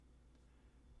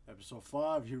Episode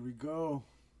 5, here we go.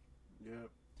 Yep.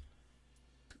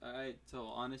 Alright, so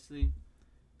honestly,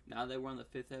 now that we're on the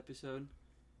 5th episode,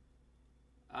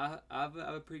 I have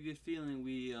a pretty good feeling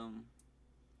we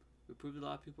proved a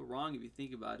lot of people wrong if you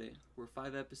think about it. We're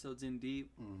 5 episodes in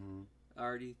deep.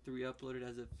 Already 3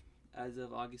 uploaded as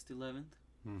of August 11th.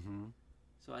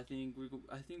 So I think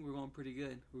we're going pretty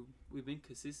good. We've been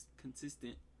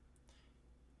consistent.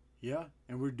 Yeah,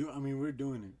 and we're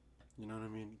doing it. You know what I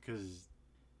mean? Because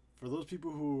for those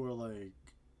people who are like,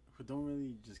 who don't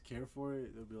really just care for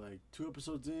it, they'll be like 2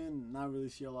 episodes in, not really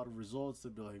see a lot of results.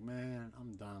 They'll be like, man,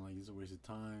 I'm done. Like, it's a waste of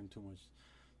time. Too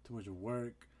much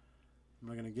work. I'm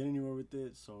not gonna get anywhere with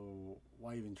it. So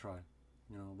why even try?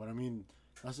 You know. But I mean,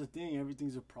 that's the thing.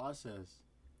 Everything's a process.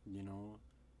 You know,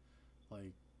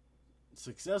 like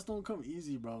success don't come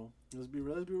easy, bro. Let's be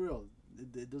real.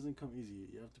 It doesn't come easy.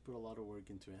 You have to put a lot of work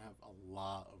into it. Have a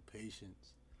lot of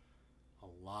patience. A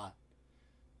lot.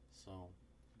 So,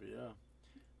 but yeah.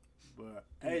 But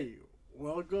hey,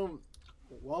 welcome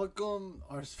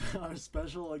our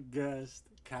special guest,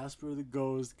 Casper the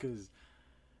Ghost, because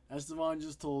Esteban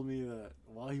just told me that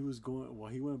while he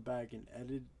went back and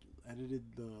edited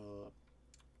the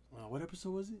what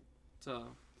episode was it?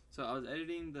 So I was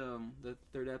editing the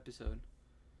 3rd episode,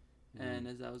 and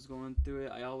as I was going through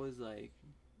it, I always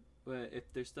but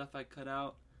if there's stuff I cut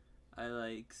out,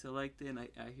 I select it and I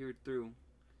hear it through.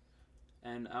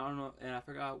 And I don't know, and I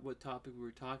forgot what topic we were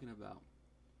talking about.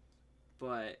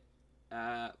 But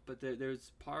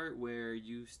there's part where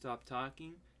you stop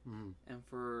talking, and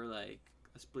for a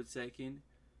split second,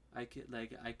 I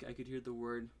could hear the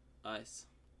word us,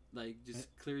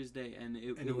 just clear as day, and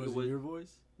it was your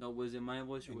voice. No, was it my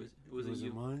voice or was it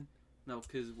you? Mine? No,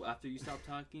 because after you stopped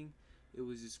talking, it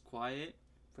was just quiet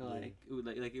for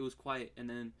it was quiet, and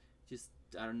then just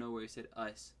out of nowhere it said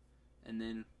us, and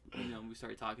then we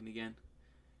started talking again.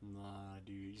 Nah,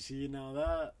 dude. You see now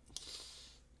that?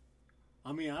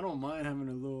 I mean, I don't mind having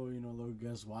a little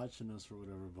guest watching us or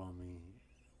whatever. But I mean,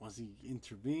 once he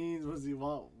intervenes,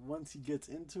 once he gets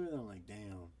into it, I'm like,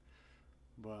 damn.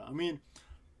 But I mean,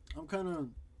 I'm kind of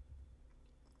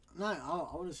not.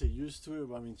 I wouldn't say used to it,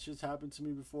 but I mean, shit's happened to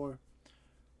me before.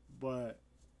 But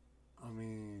I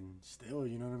mean, still,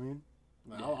 you know what I mean?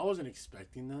 Like, yeah. I wasn't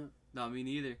expecting that. No, me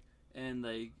neither. And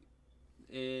I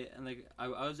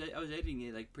was editing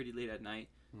it pretty late at night,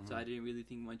 so I didn't really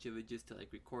think much of it just to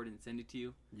record and send it to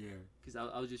you. Yeah. Because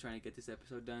I was just trying to get this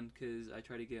episode done, because I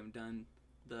try to get them done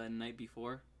the night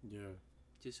before. Yeah.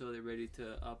 Just so they're ready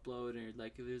to upload, or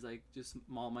if there's just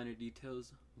small minor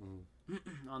details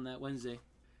on that Wednesday.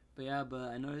 But yeah,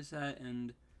 I noticed that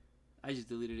and I just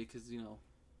deleted it because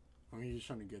I mean, you're just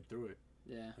trying to get through it.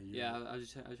 Yeah. I was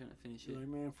trying to finish it. Like,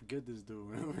 man, forget this dude,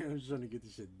 man. I'm just trying to get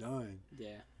this shit done.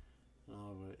 Yeah.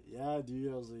 But yeah,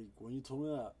 dude, I was like, when you told me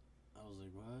that, I was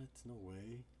like, what? No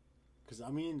way. Because, I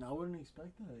mean, I wouldn't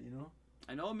expect that, you know?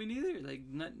 I know, me neither.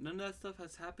 None of that stuff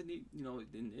has happened,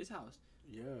 in his house.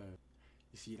 Yeah.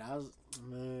 You see,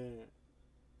 man,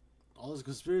 all those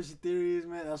conspiracy theories,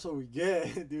 man, that's what we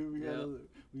get, dude.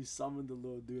 We summoned the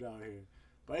little dude out here.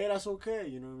 But hey, that's okay,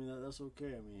 you know what I mean? That's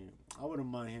okay. I mean, I wouldn't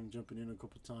mind him jumping in a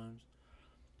couple times.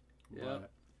 Yeah.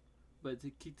 But to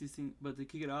kick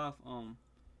it off,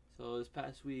 so this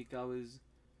past week I was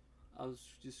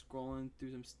just scrolling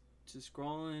through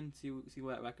see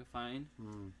what I could find,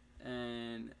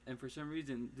 and for some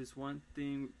reason this one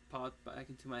thing popped back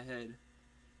into my head.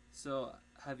 So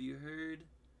have you heard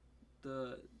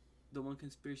the one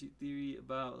conspiracy theory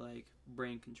about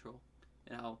brain control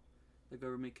and how the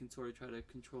government can sort of try to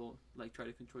control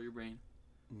your brain,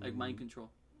 mind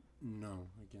control? No,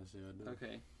 I can't say I do.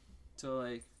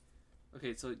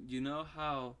 Okay, so you know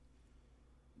how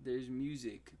there's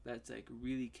music that's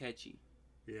really catchy.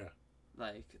 Yeah.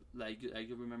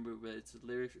 You remember whether it's the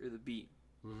lyrics or the beat.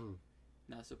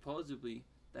 Now supposedly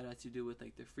that has to do with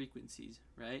the frequencies,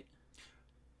 right?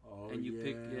 Oh, and you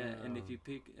pick and if you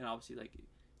pick, and obviously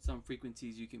some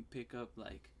frequencies you can pick up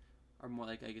are more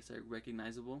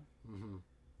recognizable.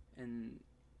 And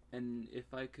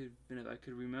if I could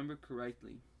remember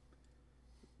correctly,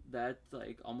 that's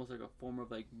almost a form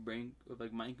of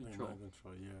mind control. Mind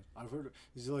control, yeah. I've heard.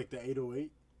 Is it the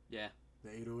 808? Yeah.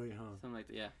 The 808, huh? Something like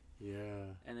that, yeah.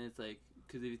 Yeah. And it's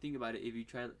because if you think about it, if you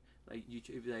try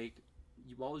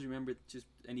you always remember just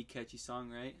any catchy song,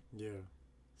 right? Yeah.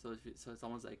 So it's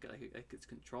almost like it's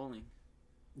controlling.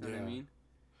 You know what I mean?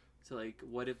 So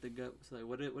what if the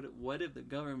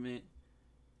government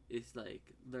is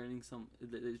learning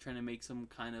they're trying to make some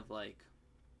kind of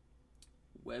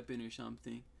weapon or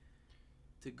something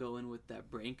to go in with that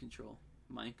brain control,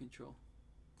 mind control?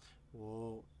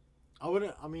 Well, I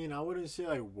wouldn't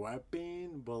say weapon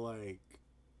mean? But like,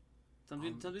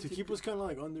 something to keep us kind of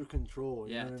like under control.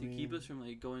 You yeah, know what to I mean? keep us from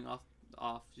like going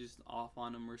just off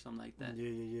on them or something like that.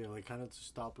 Yeah. Like kind of to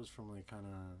stop us from like kind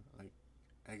of like,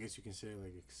 I guess you can say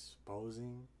like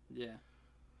exposing. Yeah,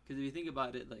 because if you think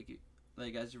about it,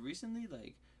 like as of recently,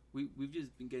 like we've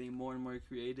just been getting more and more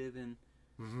creative and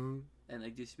and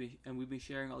like and we've been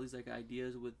sharing all these like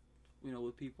ideas with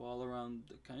with people all around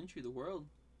the country, the world.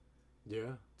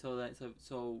 Yeah.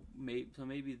 So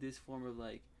maybe this form of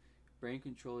like brain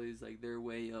control is like their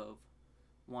way of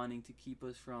wanting to keep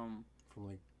us from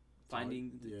like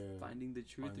finding the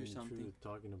truth or something. Truth,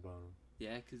 talking about them.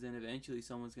 Yeah, because then eventually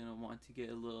someone's gonna want to get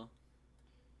a little.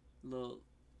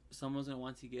 Someone's gonna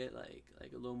want to get like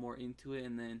a little more into it,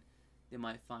 and then they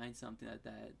might find something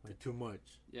that like too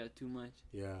much. Yeah, too much.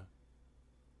 Yeah,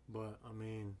 but I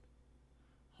mean,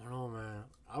 I don't know, man.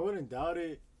 I wouldn't doubt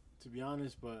it, to be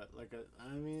honest. But like,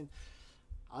 I mean,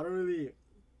 I don't really.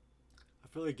 I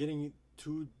feel like getting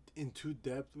too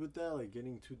depth with that, like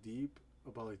getting too deep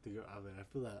about like I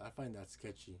feel that I find that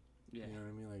sketchy. Yeah. You know what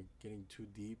I mean? Like getting too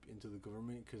deep into the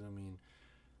government, because I mean,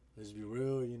 let's be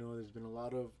real. You know, there's been a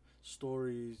lot of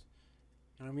stories,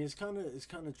 and I mean, it's kind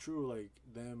of true. Like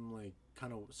them, like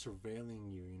kind of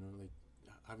surveilling you. You know, like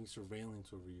having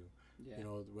surveillance over you. Yeah. You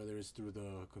know, whether it's through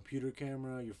the computer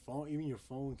camera, your phone, even your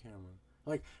phone camera.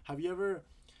 Like, have you ever,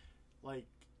 like,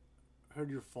 heard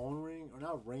your phone ring, or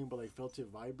not ring, but like felt it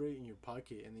vibrate in your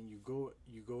pocket, and then you go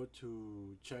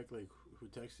to check like who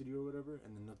texted you or whatever,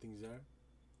 and then nothing's there?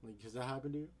 Like, has that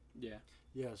happened to you? Yeah.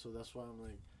 Yeah. So that's why I'm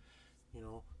like, you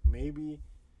know, maybe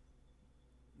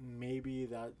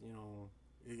that, you know,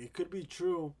 it could be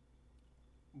true,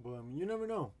 but I mean, you never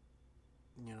know.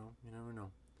 You know, you never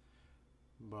know.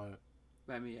 But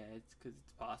I mean, yeah, it's because it's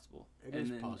possible. It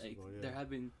is possible. Like, there have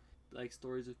been like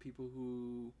stories of people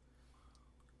who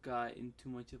got in too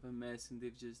much of a mess and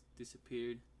they've just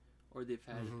disappeared, or they've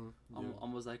had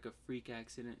almost like a freak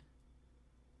accident.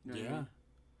 You know what I mean?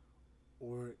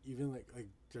 Or even like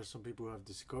there's some people who have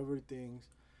discovered things,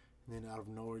 and then out of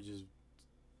nowhere just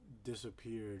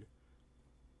disappeared.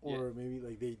 Or maybe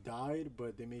like they died,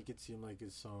 but they make it seem like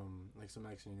it's some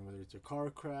accident, whether it's a car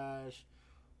crash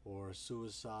or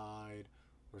suicide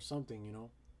or something, you know.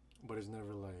 But it's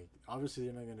never like, obviously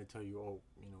they're not gonna tell you, oh,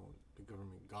 you know, the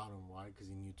government got him. Why? Because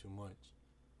he knew too much.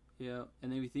 Yeah,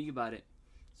 and then if you think about it,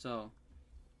 so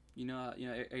you know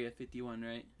Area 51,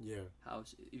 right? Yeah.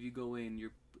 House. If you go in,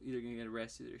 you're either gonna get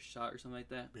arrested or shot or something like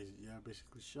that.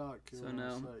 Basically shot. So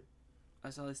now,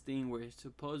 I saw this thing where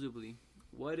supposedly,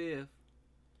 what if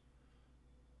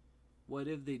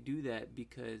they do that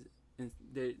because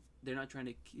they're not trying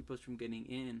to keep us from getting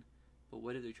in, but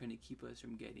what if they're trying to keep us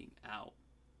from getting out?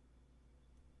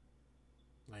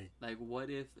 Like what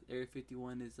if Area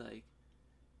 51 is like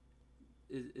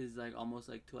is like almost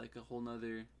like to like a whole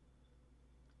nother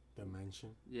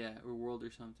dimension? Yeah, or world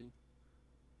or something.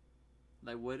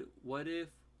 Like what if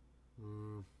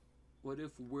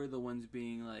we're the ones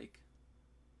being like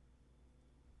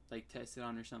tested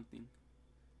on or something,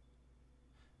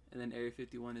 and then Area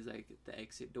 51 is like the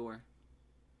exit door?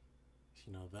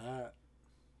 You know that?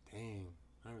 Dang,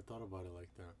 I never thought about it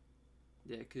like that.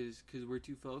 Yeah, cause we're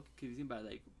too focused. Cause you think about it,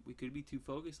 like we could be too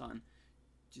focused on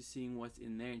just seeing what's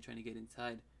in there and trying to get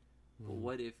inside. But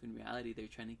what if in reality they're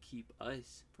trying to keep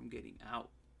us from getting out?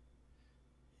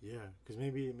 Yeah, because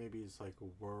maybe it's like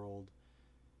a world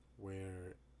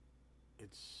where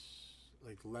it's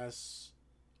like less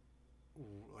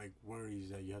like worries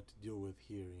that you have to deal with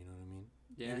here. You know what I mean?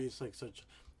 Yeah. Maybe it's like such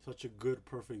a good,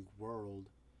 perfect world.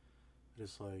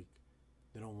 It's like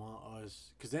they don't want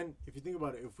us. Because then, if you think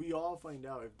about it, if we all find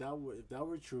out, if that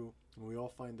were true, and we all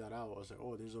find that out, I was like,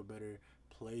 oh, there's a better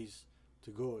place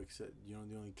to go. Except, you know,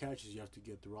 the only catch is you have to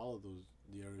get through all of those,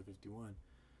 the Area 51.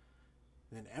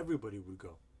 Then everybody would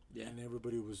go. Yeah. And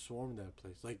everybody would swarm that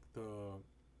place. Like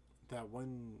that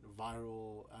one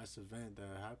viral ass event that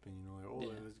happened, you know, like,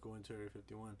 oh, let's go into Area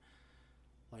 51.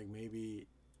 Like, maybe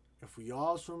if we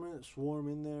all swarm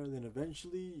in there, then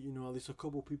eventually, you know, at least a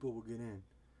couple people will get in.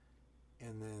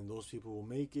 And then those people will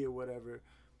make it, whatever.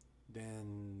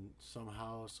 Then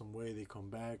somehow, some way, they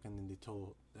come back and then they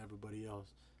tell everybody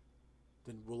else.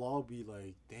 Then we'll all be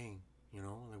like, dang, you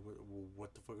know, like,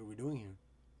 what the fuck are we doing here?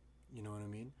 You know what I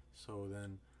mean? So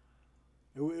then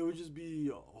it would just be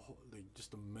like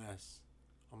just a mess.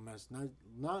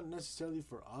 Not necessarily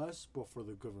for us, but for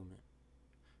the government.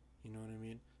 You know what I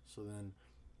mean? So then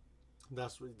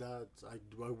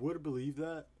I would believe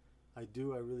that. I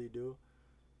really do.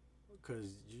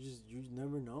 Because you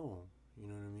never know. You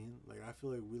know what I mean? Like, I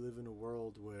feel like we live in a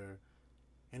world where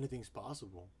anything's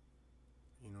possible.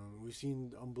 You know, we've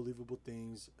seen unbelievable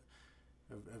things.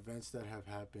 events that have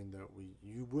happened that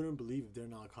you wouldn't believe if they're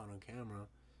not caught on camera.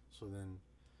 So then,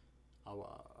 I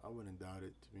wouldn't doubt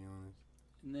it, to be honest.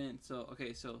 And then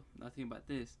so nothing about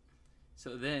this.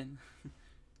 So then,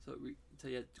 so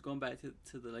yeah, going back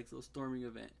to the like little storming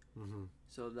event. Mm-hmm.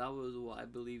 So that was what I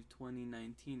believe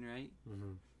 2019, right?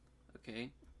 Mm-hmm.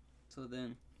 Okay. So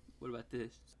then, what about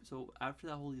this? So after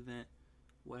that whole event,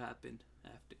 what happened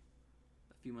after?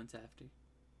 A few months after.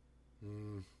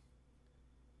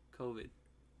 COVID.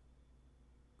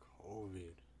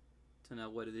 So now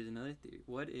what? There's another theory.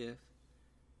 What if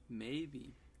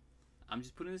maybe I'm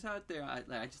just putting this out there.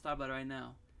 I just thought about it right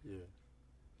now. Yeah.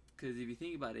 Because if you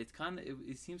think about it,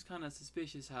 it seems kind of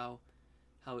suspicious how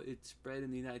it spread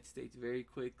in the United States very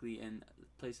quickly and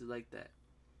places like that.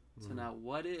 Mm-hmm. So now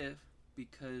what if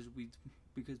because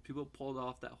people pulled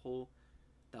off that whole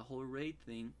raid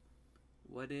thing,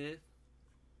 what if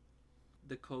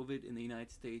the COVID in the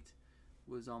United States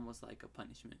was almost like a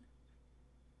punishment?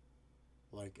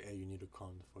 Like, hey, you need to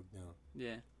calm the fuck down.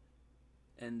 Yeah.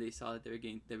 And they saw that we were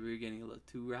getting a little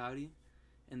too rowdy,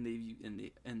 and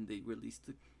they released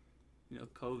the,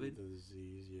 COVID. The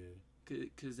disease, yeah.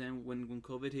 Because then when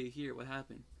COVID hit here, what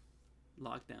happened?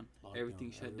 Lockdown.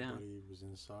 Everything shut down. Everybody was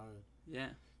inside. Yeah.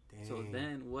 Dang. So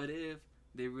then, what if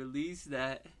they released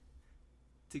that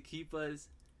to keep us,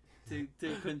 to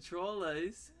control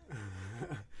us?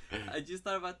 I just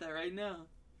thought about that right now.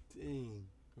 Dang.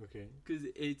 Okay. Because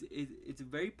it's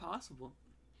very possible.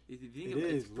 If you think about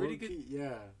it, it's pretty good. Key,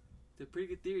 yeah. It's a pretty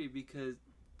good theory because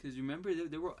remember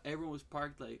everyone was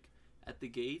parked like at the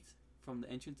gates from the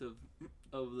entrance of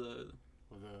the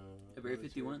Area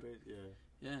 51. Yeah.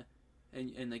 Yeah,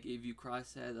 and like if you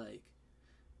cross that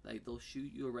like they'll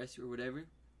shoot you, arrest you or whatever.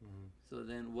 Mm-hmm. So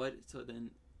then what? So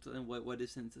then what if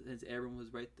since everyone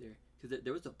was right there? Because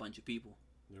there was a bunch of people.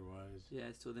 There was.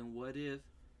 Yeah. So then what if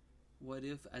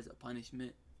as a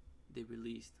punishment they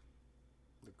released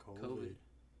the COVID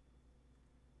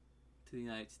to the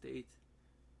United States?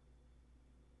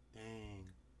 Dang.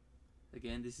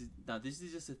 Again, this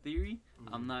is just a theory.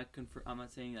 Mm-hmm. I'm not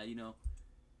saying that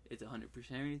it's 100%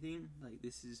 or anything. Like,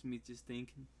 this is me just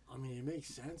thinking. I mean, it makes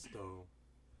sense though.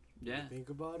 Yeah. Think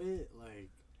about it, like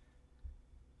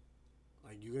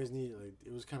you guys need, like,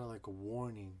 it was kind of like a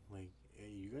warning, like, hey,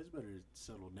 you guys better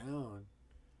settle down.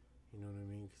 You know what I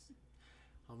mean? 'Cause,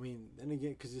 I mean, then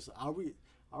again, because are we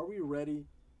ready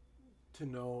to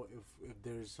know if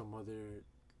there's some other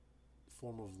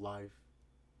form of life?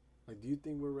 Like, do you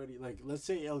think we're ready? Like, let's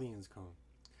say aliens come.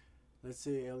 Let's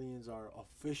say aliens are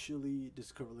officially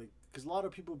discovered, like, because a lot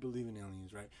of people believe in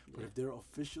aliens, right? Yeah. But if they're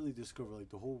officially discovered, like,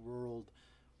 the whole world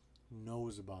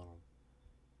knows about them,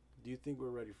 do you think we're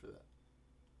ready for that?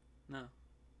 No.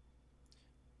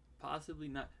 Possibly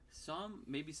not.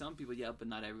 Maybe some people, yeah, but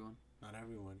not everyone. Not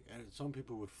everyone. And some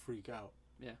people would freak out.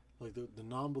 Yeah. Like, the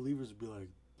non-believers would be like,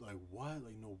 what?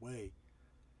 Like, no way.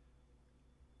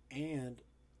 And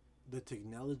the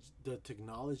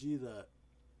technology that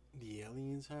the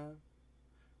aliens have,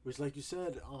 which, like you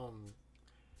said,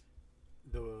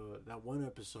 that one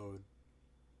episode,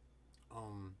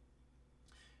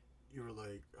 you were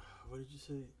like, what did you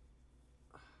say?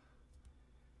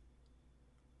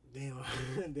 Damn,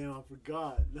 I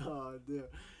forgot.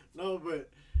 No, but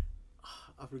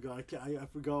I forgot. I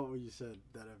forgot what you said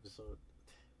that episode.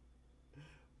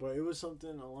 But it was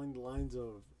something along the lines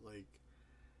of like.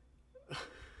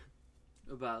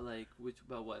 About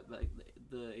what? Like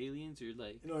the aliens or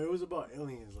like? No, it was about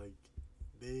aliens. Like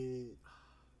they.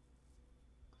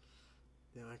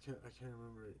 Damn, I can't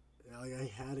remember it. Like I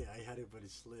had it, but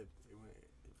it slipped. It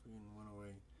went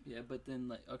away. Yeah, but then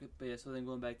like okay, but yeah. So then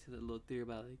going back to the little theory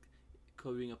about like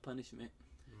COVID being a punishment.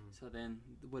 Mm. So then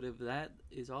what if that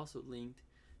is also linked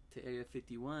to Area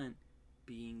 51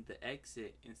 being the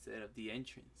exit instead of the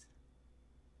entrance?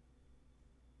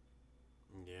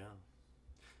 Yeah.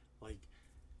 Like.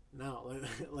 Now,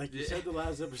 like you said the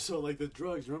last episode, like the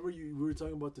drugs. Remember we were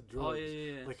talking about the drugs. Oh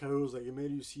yeah. Like how it was like it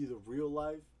made you see the real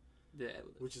life. Yeah.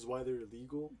 Which is why they're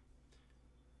illegal.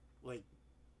 Like,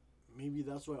 maybe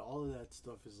that's why all of that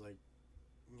stuff is like,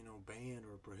 banned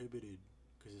or prohibited,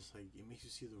 because it's like it makes you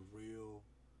see the real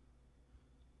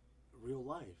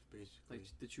life, basically. Like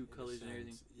the true colors and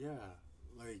everything. Yeah,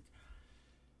 like,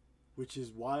 which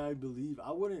is why I believe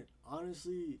I wouldn't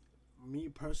honestly, me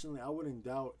personally, I wouldn't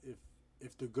doubt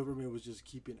if the government was just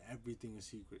keeping everything a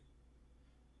secret.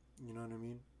 You know what I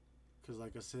mean? Because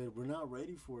like I said, we're not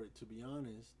ready for it, to be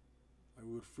honest. I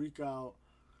would freak out,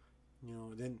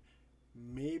 then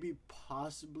maybe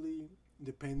possibly,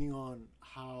 depending on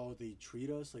how they treat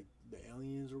us, like the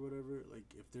aliens or whatever,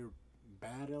 like if they're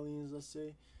bad aliens, let's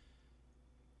say,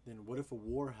 then what if a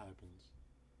war happens?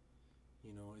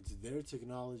 You know, it's their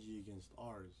technology against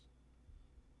ours,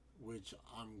 which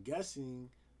I'm guessing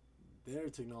their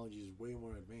technology is way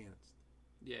more advanced.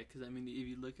 Yeah, because I mean, if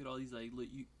you look at all these like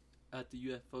you at the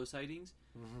UFO sightings,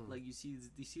 like you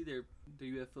see their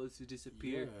UFOs to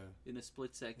disappear in a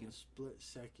split second. In a split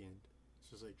second,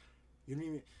 so it's like you don't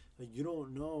even like you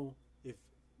don't know if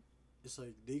it's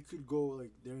like they could go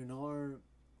like they're in our,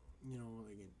 you know,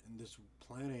 like in this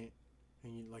planet,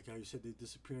 and you, like how you said they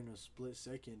disappear in a split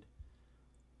second.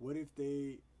 What if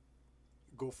they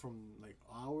go from like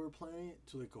our planet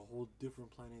to like a whole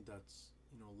different planet that's,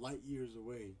 you know, light years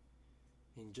away,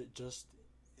 and just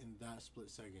in that split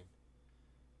second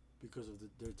because of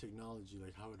their technology,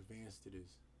 like how advanced it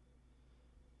is.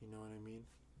 You know what I mean?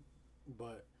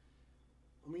 But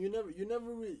I mean,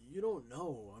 you don't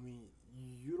know. I mean,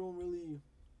 you don't really.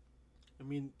 I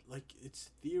mean, like it's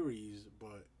theories,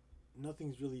 but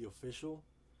nothing's really official.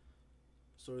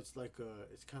 So it's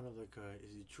kind of like a,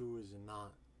 is it true, is it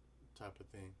not, type of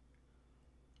thing.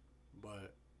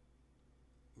 But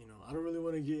you know, I don't really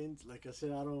want to get into. Like I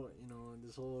said, I don't. You know,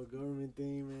 this whole government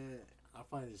thing, man. I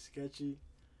find it sketchy.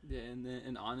 Yeah,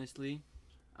 and honestly,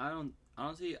 I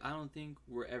don't think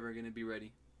we're ever gonna be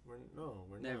ready. We're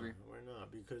Never. not. We're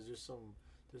not, because there's some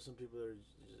people that are,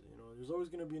 you know, there's always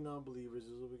gonna be non-believers.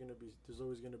 There's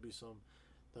always gonna be some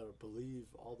that believe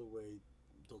all the way.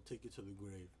 They'll take it to the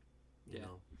grave. You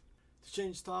know. To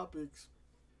change topics,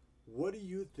 what do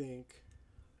you think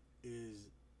is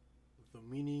the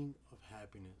meaning of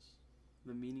happiness?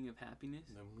 The meaning of happiness?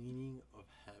 The meaning of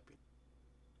happiness.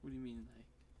 What do you mean,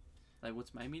 like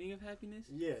what's my meaning of happiness?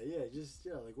 Yeah,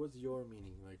 like what's your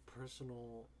meaning, like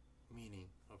personal meaning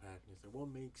of happiness? Like what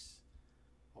makes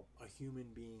a human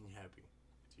being happy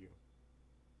to you?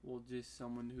 Well, just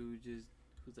someone who's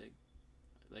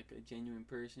like a genuine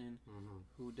person,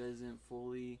 who doesn't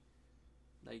fully,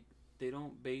 like, they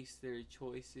don't base their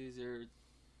choices or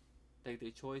like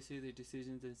their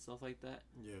decisions and stuff like that.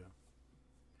 Yeah.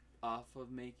 Off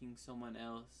of making someone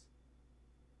else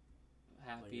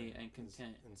happy like and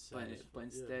content, but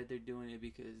instead they're doing it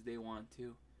because they want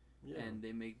to, and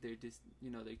they make their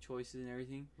their choices and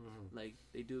everything. Like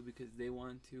they do it because they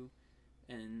want to,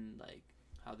 and like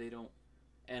how they don't,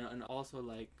 and also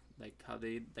like how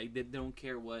they don't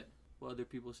care what other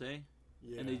people say,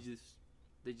 and they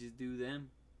just do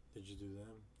them. They just do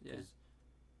them. Yeah.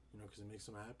 You know, because it makes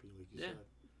them happy, like you said.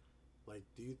 Like,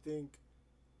 do you think?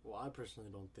 Well, I personally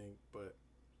don't think, but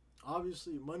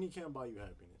obviously, money can't buy you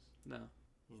happiness. No.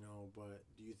 You know, but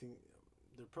do you think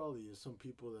there probably is some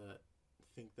people that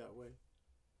think that way?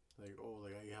 Like, oh,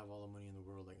 like I have all the money in the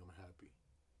world, like I'm happy.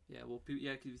 Yeah, well, because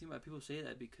you think about it, people say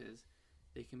that because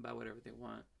they can buy whatever they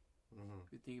want.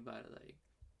 If you think about it,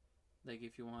 like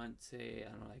if you want, say, I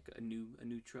don't know, like a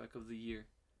new truck of the year,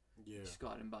 just go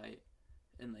out and buy it,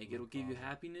 and like it'll give you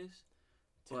happiness.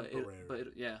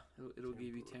 Temporary. It'll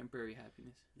give you temporary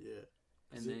happiness. Yeah.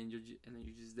 And then you're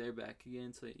just there back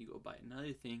again, so that you go buy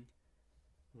another thing.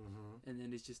 And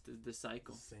then it's just the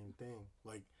cycle. Same thing.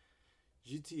 Like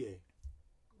GTA,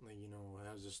 like, you know, it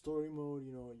has a story mode.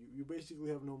 You know, you basically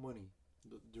have no money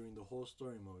during the whole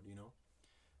story mode. You know,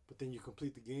 but then you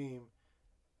complete the game,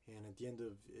 and at the end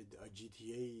of a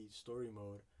GTA story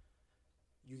mode,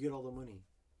 you get all the money.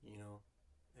 You know,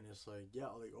 and it's like, yeah,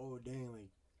 like, oh dang, like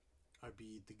I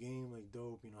beat the game, like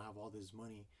dope. You know, I have all this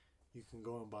money. You can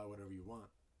go and buy whatever you want,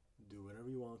 do whatever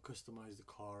you want, customize the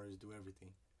cars, do everything.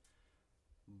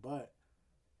 But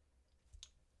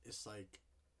it's like,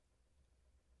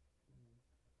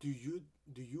 do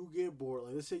you get bored?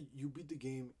 Like, let's say you beat the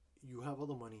game, you have all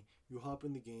the money, you hop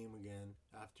in the game again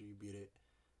after you beat it.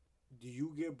 Do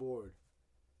you get bored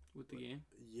with the game?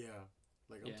 Yeah.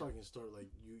 Like, I'm talking start, like,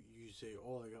 you say,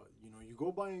 oh, like, you know, you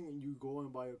go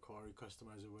and buy a car, you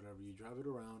customize it, whatever, you drive it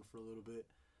around for a little bit,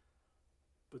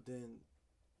 but then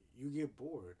you get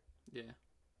bored. Yeah.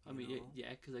 I mean,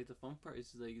 because like the fun part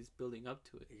is like it's building up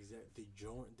to it. Exactly, the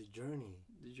journey.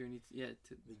 The journey,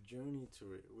 the journey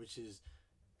to it, which is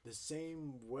the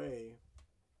same way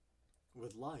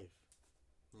with life.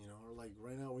 You know, like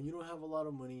right now, when you don't have a lot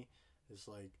of money, it's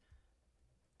like,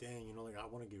 dang, you know, like I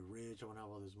want to get rich, I want to have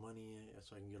all this money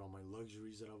so I can get all my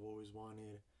luxuries that I've always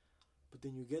wanted. But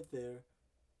then you get there,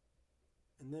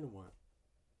 and then what?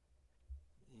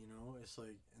 You know, it's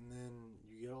like, and then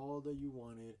you get all that you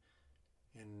wanted,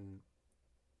 and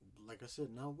like I said,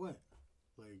 now what?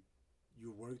 Like,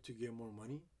 you work to get more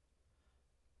money?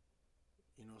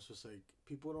 You know, it's just like,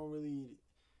 people don't really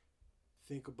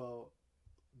think about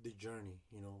the journey,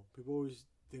 you know? People always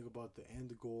think about the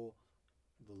end goal,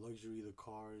 the luxury, the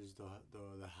cars,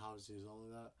 the houses, all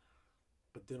of that,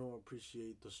 but they don't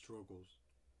appreciate the struggles,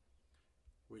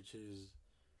 which is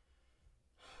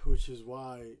which is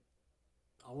why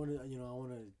I want to, I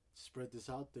want to spread this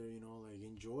out there. Like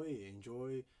enjoy it,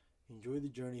 enjoy the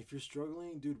journey. If you're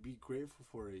struggling, dude, be grateful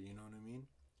for it. You know what I mean?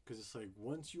 Because it's like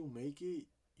once you make it,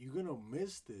 you're gonna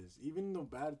miss this. Even the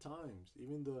bad times,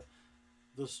 even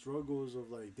the struggles of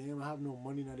like, damn, I have no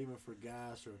money, not even for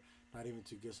gas or not even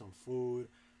to get some food.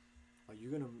 Like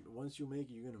once you make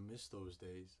it, you're gonna miss those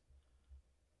days.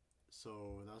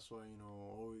 So that's why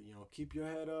always, keep your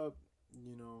head up.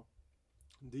 You know,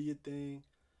 do your thing,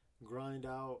 grind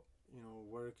out.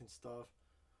 Work and stuff,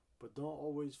 but don't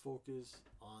always focus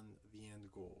on the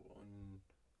end goal,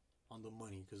 on the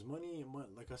money, because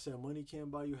like I said, money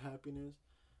can't buy you happiness,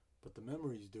 but the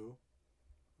memories do.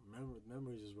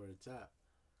 Memories is where it's at,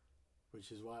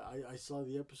 which is why I saw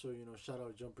the episode. Shout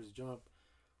out Jumpers Jump,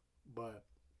 but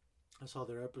I saw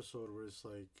their episode where it's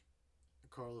like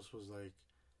Carlos was like,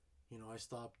 I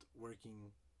stopped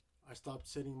working, I stopped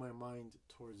setting my mind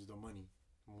towards the money,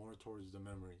 more towards the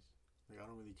memories. Like, I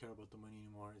don't really care about the money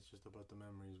anymore. It's just about the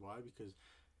memories. Why? Because,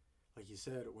 like you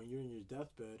said, when you're in your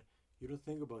deathbed, you don't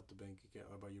think about the bank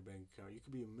account, about your bank account. You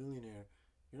could be a millionaire.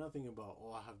 You're not thinking about,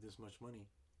 oh, I have this much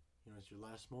money. It's your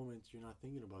last moments. You're not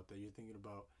thinking about that. You're thinking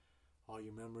about all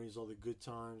your memories, all the good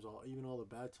times, even all the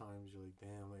bad times. You're like,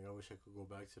 damn, like I wish I could go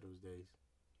back to those days.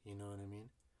 You know what I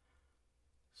mean?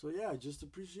 So yeah, just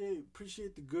appreciate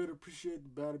the good, appreciate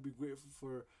the bad, be grateful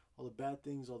for all the bad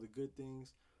things, all the good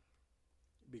things,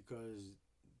 because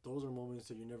those are moments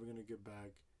that you're never gonna get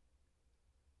back.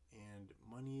 And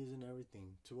money isn't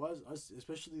everything to us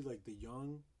especially like the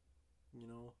young.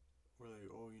 We're like,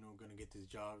 oh, gonna get this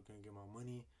job, gonna get my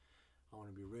money. I want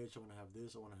to be rich. I want to have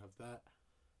this. I want to have that.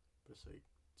 But it's like,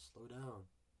 slow down.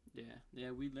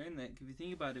 Yeah, we learned that. If you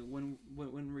think about it, when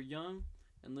we're young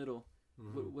and little,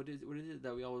 what is it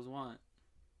that we always want?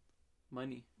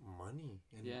 Money.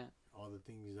 And all the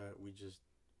things that we just.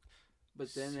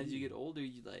 But then as you get older,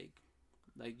 you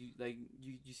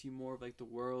you see more of like the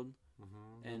world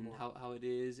and how it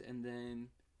is, and then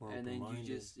you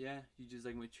just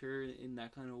like mature in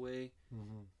that kind of way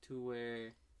to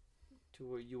where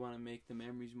you want to make the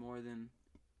memories more than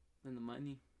the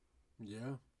money.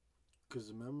 Yeah, because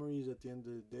the memories at the end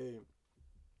of the day.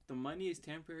 The money is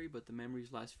temporary, but the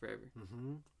memories last forever.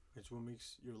 It's what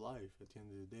makes your life at the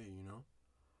end of the day.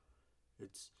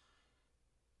 It's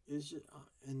just,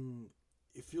 and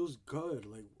it feels good.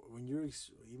 Like when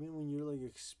even when you're like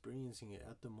experiencing it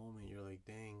at the moment, you're like,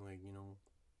 dang, like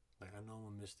like I know I'm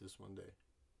gonna miss this one day.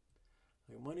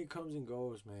 Like money comes and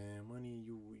goes, man. Money,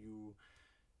 you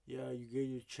get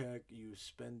your check, you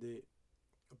spend it,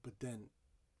 but then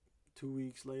 2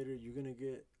 weeks later you're gonna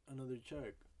get another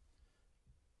check.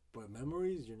 But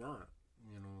memories, you're not.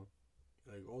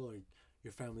 Like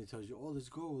your family tells you, oh, let's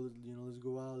go, let's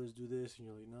go out, let's do this, and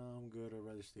you're like, no, I'm good, I'd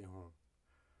rather stay home.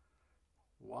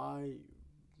 Why?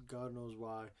 God knows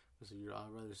why.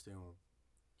 I'd rather stay home.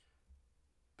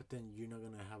 But then you're not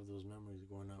gonna have those memories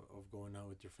going out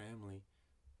with your family.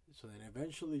 So then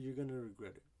eventually you're gonna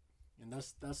regret it, and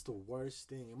that's the worst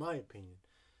thing, in my opinion.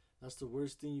 That's the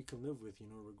worst thing you can live with,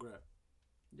 regret.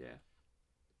 Yeah.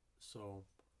 So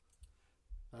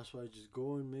that's why just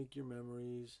go and make your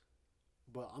memories.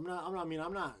 But I'm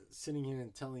not sitting here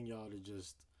and telling y'all to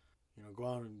just, go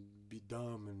out and be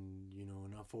dumb and,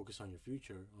 not focus on your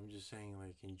future. I'm just saying,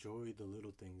 like, enjoy the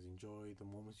little things. Enjoy the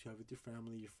moments you have with your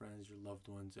family, your friends, your loved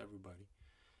ones, everybody.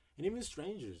 And even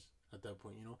strangers at that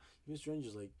point, even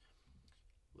strangers,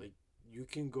 like you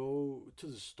can go to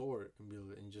the store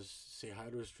and just say hi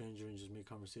to a stranger and just make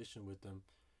conversation with them,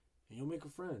 and you'll make a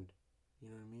friend. You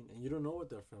know what I mean? And you don't know what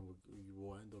that friend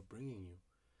will end up bringing you.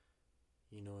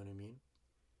 You know what I mean?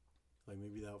 Like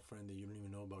maybe that friend that you don't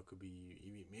even know about could be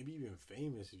maybe even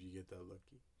famous if you get that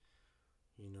lucky.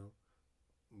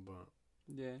 But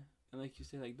yeah, and like you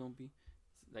say, like don't be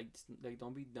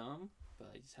don't be dumb, but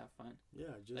like just have fun.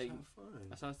 Yeah, just have fun.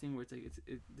 I saw this thing where it's like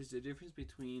there's a difference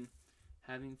between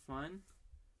having fun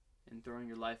and throwing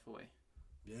your life away.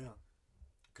 Yeah,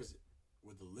 because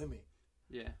with a limit.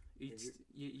 Yeah, you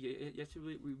have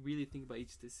to really think about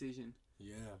each decision.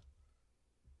 Yeah,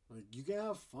 like you can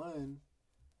have fun,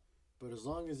 but as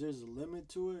long as there's a limit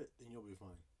to it, then you'll be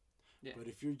fine. Yeah. But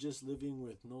if you're just living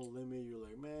with no limit, you're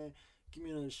like, man, give me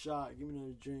another shot, give me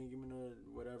another drink, give me another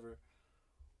whatever,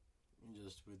 and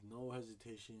just with no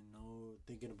hesitation, no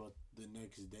thinking about the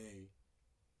next day,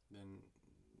 then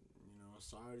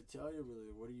sorry to tell you,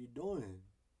 really, what are you doing?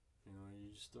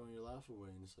 You're just throwing your life away.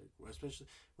 And it's like, especially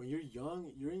when you're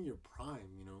young, you're in your prime,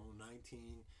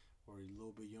 19 or a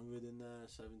little bit younger than that,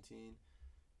 17.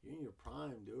 You're in your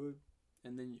prime, dude.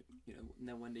 And then,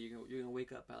 then one day you're gonna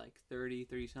wake up at like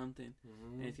 30 something.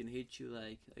 And it's gonna hit you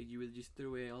like you really just threw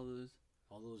away all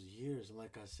all those years, and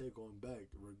like I said, going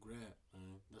back, regret,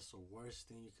 man. That's the worst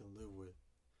thing you can live with.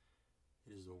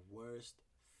 It is the worst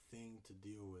thing to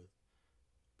deal with,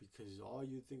 because all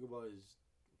you think about is,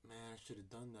 man, I should have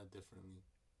done that differently.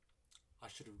 I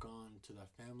should have gone to that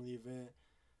family event.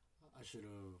 I should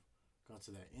have gone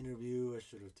to that interview. I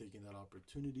should have taken that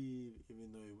opportunity,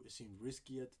 even though it seemed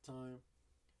risky at the time.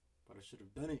 But I should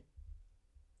have done it,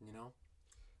 you know?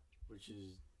 Which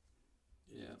is,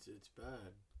 it's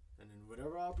bad. And then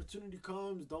whatever opportunity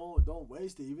comes, don't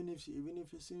waste it. Even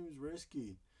if it seems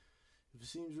risky, if it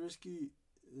seems risky,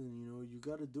 then you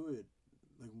gotta do it.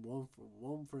 Like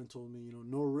one friend told me,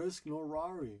 no risk, no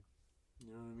Rari.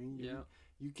 You know what I mean?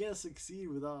 You can't succeed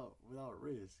without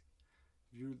risk.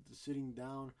 If you're sitting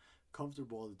down,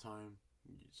 comfortable all the time,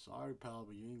 sorry pal,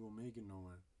 but you ain't gonna make it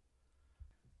nowhere.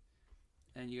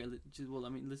 And you gotta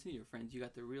listen to your friends. You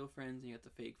got the real friends and you got the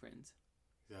fake friends.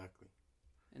 Exactly.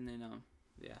 And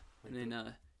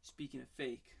then speaking of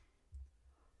fake,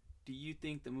 do you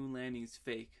think the moon landing is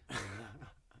fake?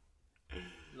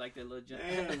 Like that little jump.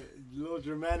 Damn, little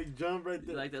dramatic jump right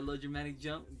there. Like that little dramatic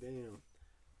jump. Damn.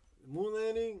 Moon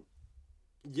landing.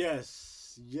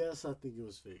 Yes, I think it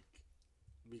was fake.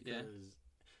 Because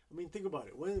I mean, think about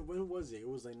it. When was it? It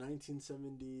was like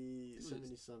 1970,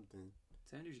 70 something.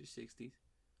 70s or 60s.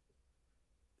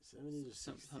 70s or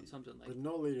 60s. Something like. But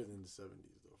no later than the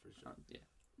 70s though, for sure. Yeah.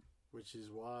 Which is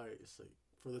why it's like,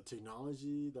 for the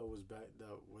technology that was back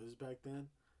then.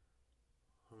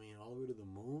 I mean, all the way to the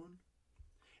moon.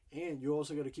 And you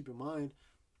also got to keep in mind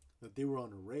that they were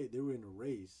on a race. They were in a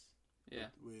race. Yeah.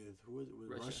 With who was it? With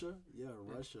Russia? Yeah,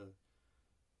 Russia.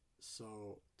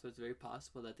 So it's very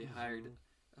possible that they hired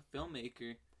a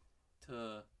filmmaker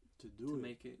to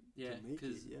make it. Yeah,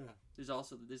 because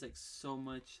there's like so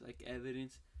much like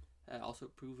evidence that also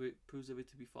proves of it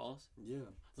to be false. Yeah.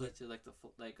 Like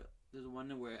there's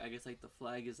one where I guess like the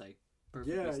flag is like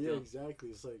perfectly still. Yeah, exactly.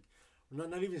 It's like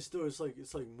not even still. It's like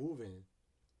moving,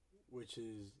 which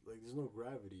is like there's no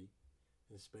gravity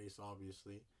in space,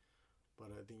 obviously.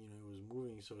 But I think it was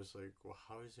moving, so it's like, well,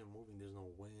 how is it moving? There's no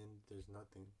wind. There's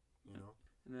nothing. You know.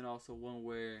 And then also one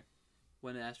where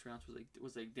one of the astronauts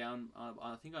was down,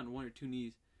 I think on one or two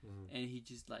knees, and he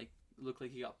just like looked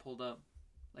like he got pulled up,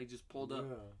 like just pulled up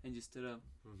and just stood up.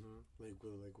 Like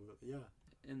yeah.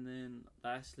 And then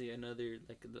lastly,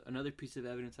 another piece of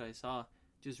evidence that I saw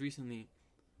just recently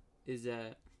is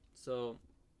that so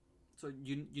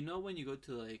you know when you go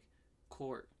to like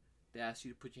court, they ask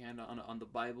you to put your hand on the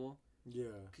Bible. Yeah.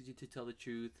 Because you to tell the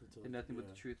truth and nothing but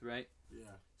the truth, right?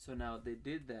 Yeah. So now they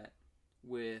did that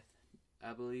with,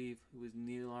 I believe it was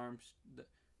Neil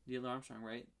Armstrong,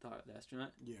 right? The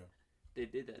astronaut. Yeah. They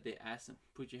did that. They asked him,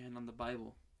 "Put your hand on the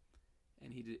Bible,"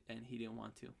 and he didn't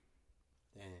want to.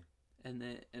 Damn. And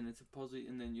then supposedly,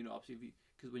 obviously,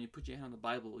 because when you put your hand on the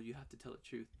Bible, you have to tell the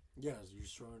truth. Yeah, you're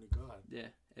swearing to God. Yeah.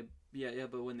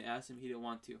 But when they asked him, he didn't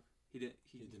want to. He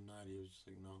denied. He was just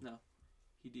like, no. No.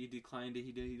 He declined it.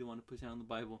 He didn't want to put his hand on the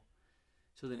Bible.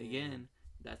 So then again,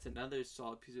 that's another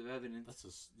solid piece of evidence.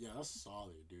 That's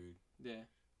solid, dude. Yeah.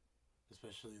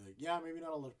 Especially maybe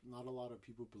not a lot of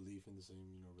people believe in the same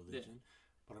religion,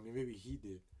 but I mean maybe he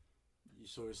did.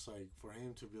 So it's like for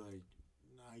him to be like,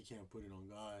 nah, you can't put it on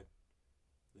God.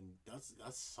 Then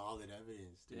that's solid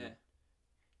evidence, dude.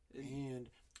 Yeah. And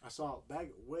I saw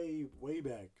way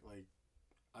back, like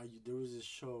there was this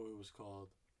show. It was called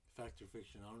Fact or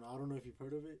Fiction. I don't know if you've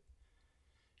heard of it.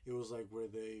 It was like where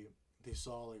they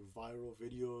saw like viral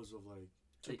videos of like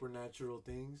supernatural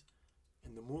things,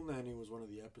 and the moon landing was one of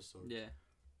the episodes. Yeah.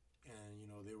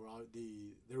 And they were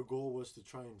their goal was to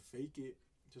try and fake it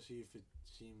to see if it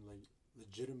seemed like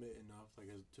legitimate enough, like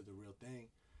as to the real thing.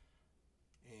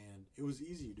 And it was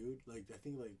easy, dude. Like I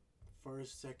think like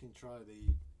first, second try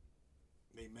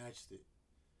they matched it.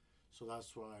 So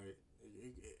that's why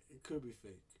it could be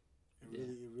fake. It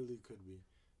really could be.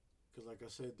 Because like I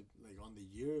said, like on the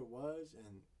year it was,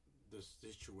 and the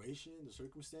situation, the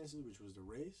circumstances, which was the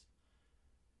race,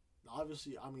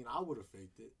 obviously, I mean, I would have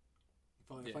faked it.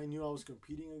 If I knew I was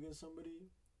competing against somebody,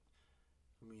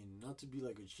 I mean, not to be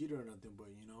like a cheater or nothing, but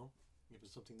if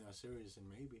it's something that serious, then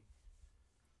maybe.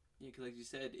 Yeah, because like you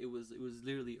said, it was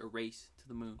literally a race to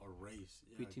the moon. A race,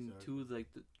 yeah, between exactly.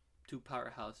 the two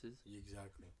powerhouses.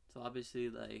 Exactly. So obviously,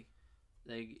 like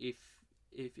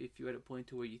if you're at a point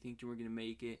to where you think you were gonna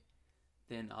make it,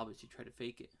 then obviously try to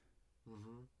fake it.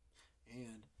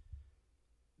 And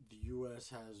the U.S.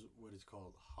 has what is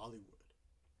called Hollywood.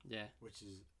 Yeah. Which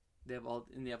is they have all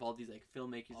these like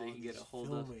filmmakers they can get a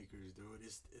hold of. Filmmakers, dude.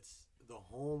 It's the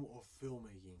home of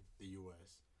filmmaking. The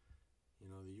U.S.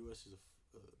 The U.S. is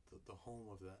the home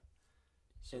of that.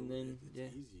 So and then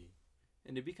it's easy.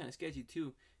 and it'd be kind of sketchy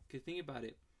too. Cause think about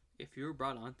it, if you're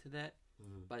brought onto that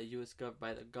by the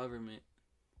by the government,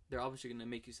 they're obviously gonna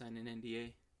make you sign an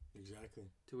NDA. Exactly.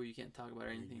 To where you can't talk about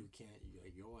anything. You can't.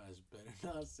 Your ass better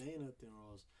not say nothing,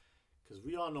 or else, because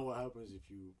we all know what happens if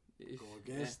you go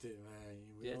against it, man.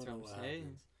 We all know what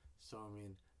happens. So I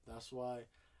mean, that's why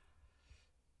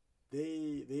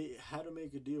they had to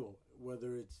make a deal.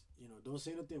 Whether it's don't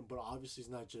say nothing, but obviously it's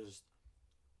not just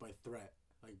by threat,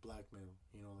 like blackmail.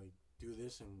 Like do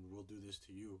this and we'll do this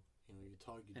to you. You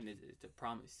talk. And it's a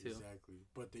promise too. Exactly,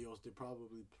 but they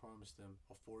probably promised them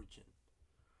a fortune.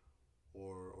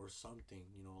 Or something,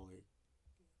 like,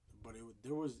 but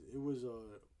it was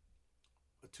a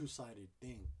two-sided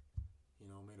thing,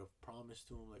 made a promise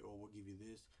to him like, oh, we'll give you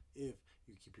this if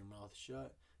you keep your mouth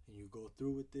shut and you go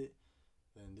through with it,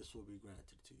 then this will be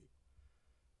granted to you.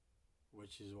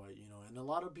 Which is why and a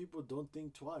lot of people don't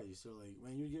think twice. They're like,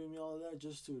 man, you're giving me all of that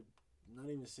just to not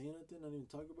even say nothing, not even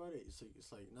talk about it. It's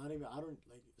like not even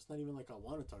it's not even like I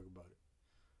want to talk about it.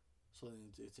 So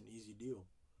then it's an easy deal.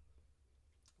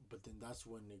 But then that's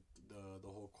when the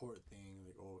whole court thing,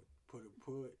 like, oh, put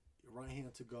your right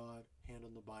hand to God, hand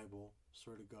on the Bible,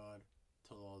 swear to God,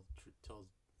 tell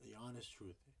the honest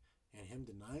truth, and him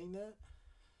denying that,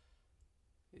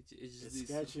 it's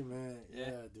sketchy, man.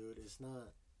 Yeah, dude, it's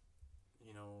not,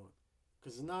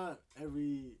 because it's not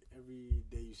every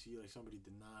day you see like somebody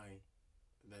deny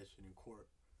that shit in court.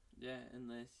 Yeah,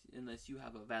 unless you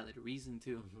have a valid reason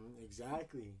to. Mm-hmm,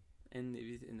 exactly. And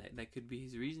that could be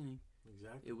his reasoning.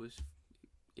 Exactly.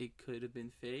 It could have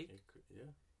been fake.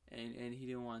 Yeah. And he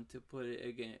didn't want to put it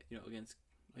against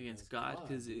God,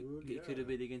 because it could have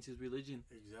been against his religion.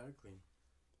 Exactly.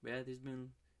 But yeah,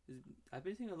 I've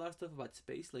been seeing a lot of stuff about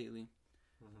space lately.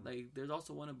 Mm-hmm. Like there's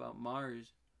also one about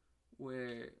Mars,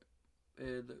 where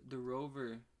the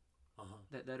rover,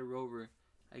 that rover,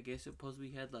 I guess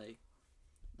supposedly had like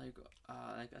I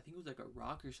think it was like a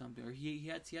rock or something, or he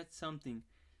had something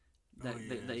that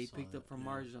he picked up from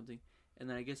Mars or something, and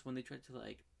then I guess when they tried to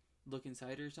like look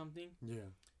inside it or something,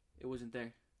 it wasn't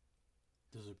there.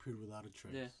 Disappeared without a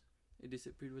trace. Yeah, it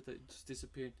disappeared just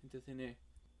disappeared into thin air.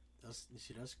 That's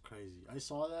crazy. I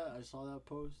saw that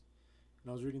post,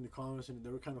 and I was reading the comments, and they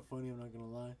were kind of funny. I'm not gonna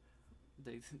lie.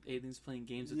 The aliens playing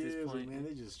games at this point. Man,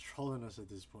 they just trolling us at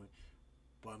this point.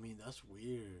 But I mean, that's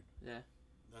weird. Yeah.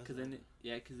 Because then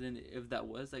if that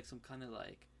was like some kind of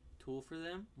like tool for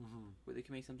them, where they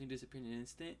can make something disappear in an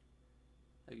instant,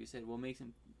 like you said, what makes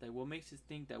us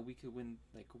think that we could win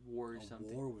like a war or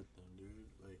something? War with them, dude.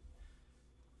 Like,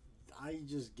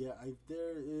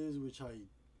 there is, which I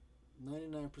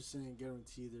 99%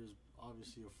 guarantee there's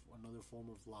obviously another form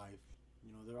of life.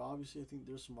 They're obviously, I think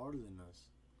they're smarter than us.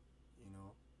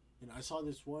 And I saw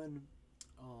this one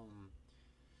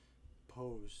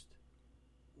post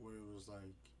where it was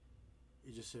like,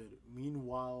 it just said,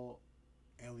 meanwhile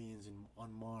aliens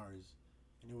on Mars,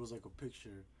 and it was like a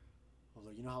picture of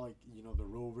like, how like the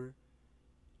rover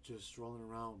just strolling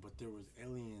around, but there was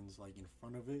aliens like in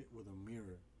front of it with a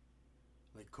mirror,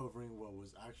 like covering what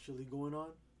was actually going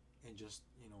on, and just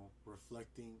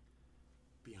reflecting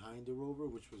behind the rover,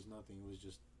 which was nothing. It was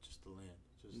just the land.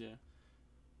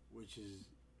 Which is,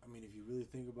 I mean, if you really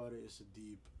think about it, it's a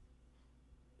deep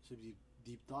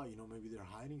thought. Maybe they're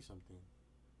hiding something.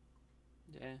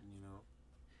 Yeah.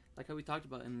 Like how we talked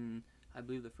about in, I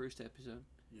believe, the first episode.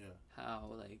 Yeah.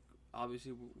 How like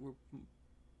obviously we're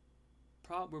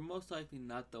most likely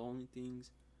not the only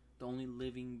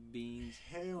living beings.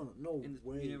 Hell no in the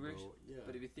way, universe. Bro. Yeah.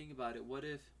 But if you think about it, what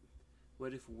if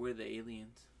we're the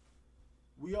aliens?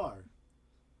 We are.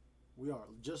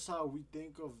 Just how we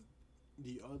think of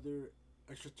the other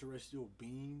extraterrestrial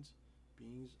beings,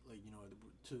 like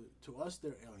to us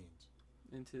they're aliens,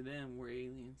 and to them we're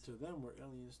aliens. To them we're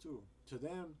aliens too. To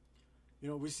them,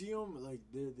 we see them like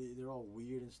they're all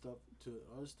weird and stuff. To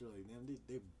us they're like, damn,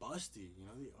 they busty,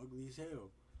 they ugly as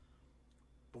hell.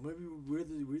 But maybe we're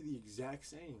the exact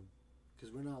same,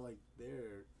 because we're not like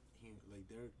their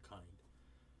kind.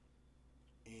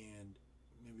 And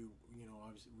maybe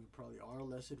obviously we probably are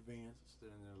less advanced,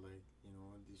 and they're like,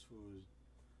 these fools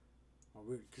are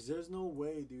weird. Because there's no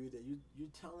way, dude, that you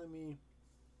telling me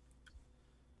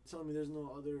there's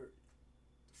no other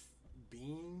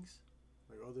beings,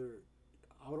 like other,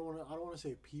 I don't want to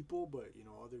say people, but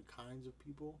other kinds of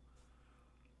people.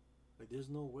 Like, there's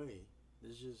no way.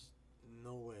 There's just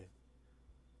no way.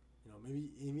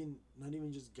 Maybe even not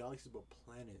even just galaxies, but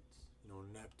planets.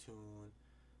 Neptune.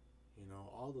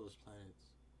 All those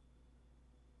planets.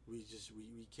 We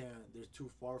can't. They're too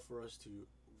far for us to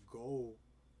go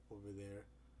over there,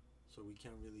 so we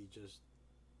can't really just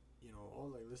you know, oh,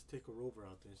 like let's take a rover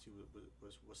out there and see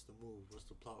what's the move, what's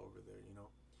the plot over there, you know.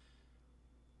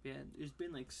 Yeah, there's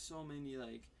been like so many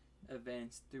like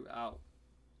events throughout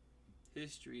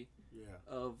history Yeah.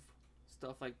 of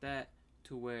stuff like that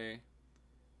to where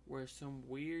some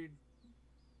weird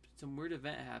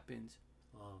event happens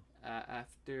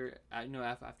after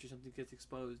after something gets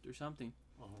exposed or something.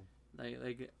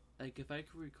 Like if I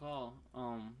could recall,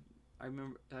 I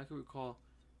remember if I could recall,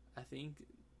 I think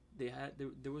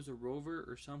there was a rover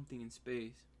or something in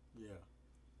space. Yeah.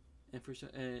 And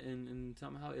and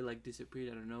somehow it like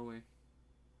disappeared out of nowhere.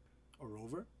 A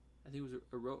rover? I think it was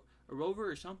a rover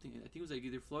or something. I think it was like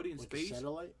either floating in like space. A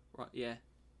satellite? Or, yeah,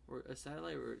 or a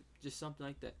satellite or just something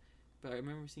like that. But I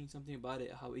remember seeing something about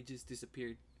it, how it just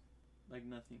disappeared, like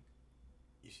nothing.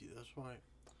 You see, that's why.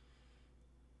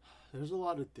 There's a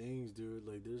lot of things, dude.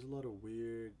 Like, there's a lot of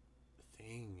weird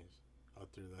things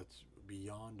out there that's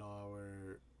beyond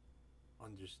our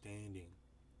understanding.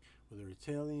 Whether it's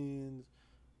aliens,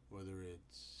 whether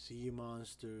it's sea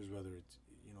monsters, whether it's,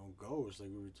 you know, ghosts, like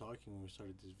we were talking when we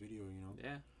started this video, you know?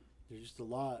 Yeah. There's just a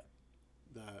lot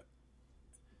that,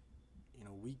 you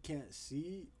know, we can't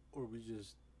see, or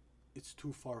it's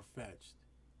too far-fetched.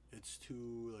 It's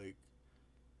too, like,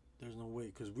 there's no way.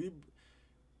 Because we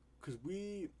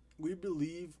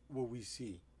believe what we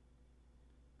see.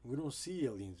 We don't see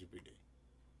aliens every day.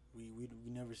 We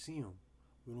never see them.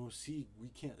 We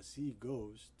can't see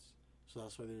ghosts. So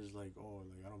that's why there's like, oh,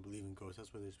 like I don't believe in ghosts.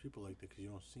 That's why there's people like that, because you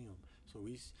don't see them. So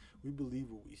we believe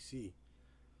what we see.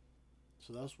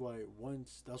 So that's why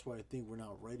I think we're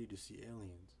not ready to see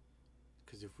aliens.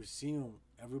 Because if we see them,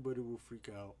 everybody will freak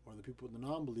out, or the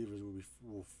non-believers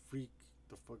will freak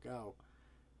the fuck out.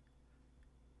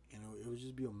 You know, it would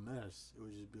just be a mess. It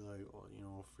would just be like, oh, you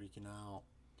know, freaking out.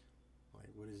 Like,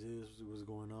 what is this? What's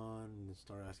going on? And then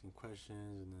start asking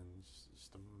questions, and then it's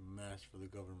just a mess for the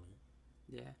government.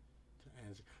 Yeah. To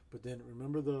answer. But then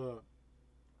remember the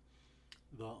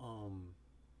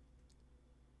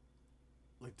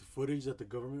like the footage that the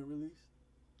government released?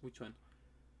 Which one?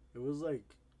 It was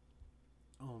like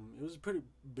it was pretty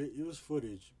big. It was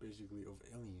footage basically of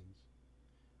aliens.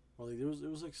 Or like it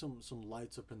was like some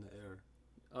lights up in the air.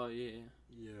 Oh yeah.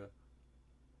 Yeah.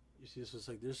 You see, so it's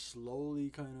like they're slowly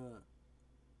kind of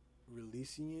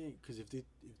releasing it, because if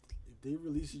they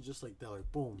release it just like that,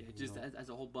 like boom, yeah, just as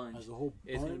a whole bunch,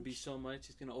 it's gonna be so much.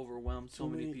 It's gonna overwhelm so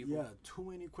many people. Yeah, too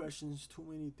many questions, too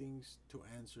many things to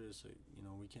answer. So you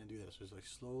know we can't do that. So it's like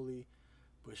slowly,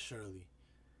 but surely,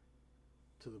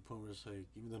 to the point where it's like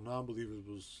even the non-believers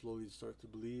will slowly start to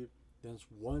believe. Then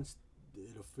once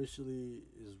it officially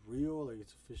is real, like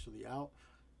it's officially out,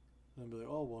 then be like,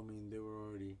 oh well, I mean they were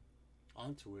already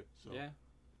onto it. So yeah,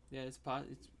 it's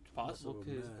possible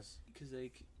because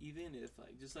like even if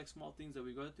like just like small things that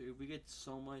we go through, if we get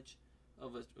so much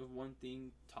of one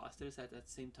thing tossed at us at that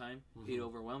same time, it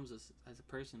overwhelms us as a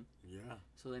person. Yeah.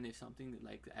 So then if something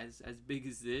like as big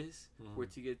as this were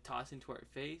to get tossed into our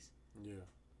face, yeah,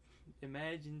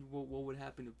 imagine what would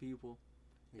happen to people.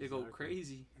 They go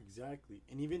crazy. Exactly.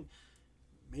 And even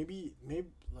maybe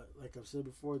like I've said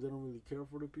before, they don't really care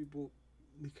for the people.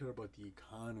 They care about the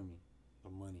economy, the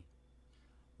money.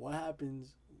 What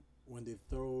happens when they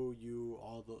throw you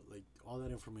all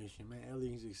that information? Man,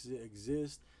 aliens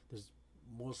exist. There's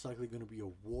most likely going to be a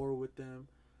war with them.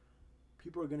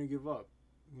 People are going to give up.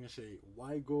 You're going to say,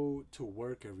 why go to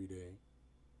work every day?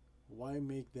 Why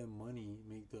make them money,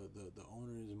 make the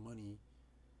owners money,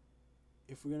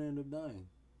 if we're going to end up dying?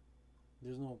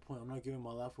 There's no point. I'm not giving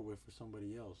my life away for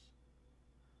somebody else.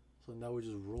 So that would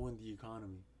just ruin the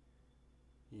economy.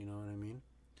 You know what I mean?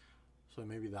 So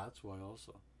maybe that's why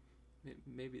also.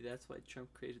 Maybe that's why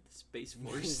Trump created the Space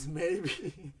Force.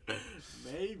 Maybe.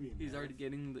 He's already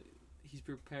he's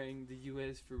preparing the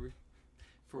U.S.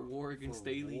 for war against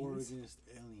aliens. War against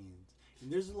aliens.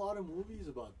 And there's a lot of movies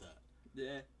about that.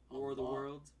 Yeah. War of the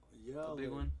Worlds. Yeah. The big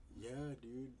one. Yeah,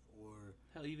 dude. Or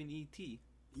hell, even E.T.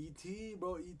 E.T.,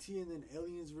 bro. E.T. and then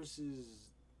aliens versus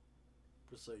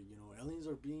just like, you know, aliens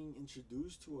are being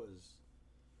introduced to us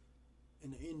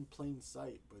in plain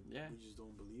sight, but we just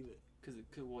don't believe it.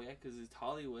 Because it's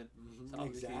Hollywood. So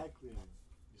exactly.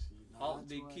 You see,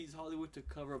 they use Hollywood to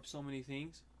cover up so many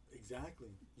things. Exactly.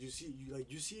 You see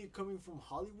it coming from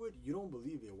Hollywood. You don't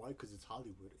believe it. Why? Because it's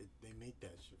Hollywood. They make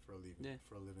that shit for a living. Yeah.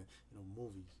 For a living. You know,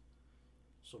 movies.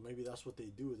 So maybe that's what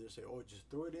they do. They say, oh, just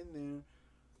throw it in there.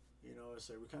 You know, it's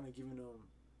like we're kind of giving them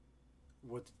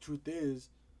what the truth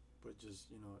is, but just,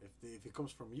 you know, if it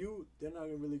comes from you, they're not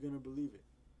really gonna believe it.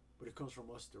 But it comes from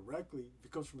us directly. If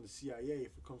it comes from the CIA,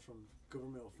 if it comes from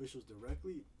government officials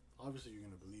directly, obviously you're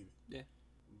gonna believe it. Yeah.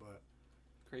 But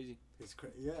crazy.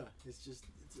 Yeah, it's just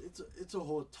it's a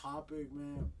whole topic,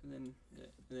 man. And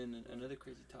then another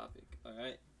crazy topic. All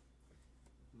right,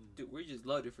 dude, we're just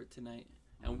loaded for tonight,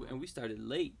 and we started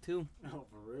late too. Oh,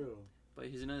 for real. But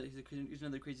here's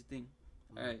another crazy thing.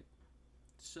 All right,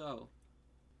 so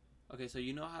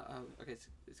you know how it's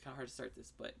kind of hard to start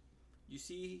this, but you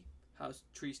see how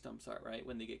tree stumps are, right?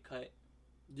 When they get cut,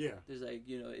 Yeah. there's like,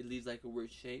 it leaves like a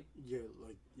weird shape. Yeah,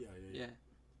 like yeah.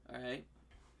 All right,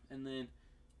 and then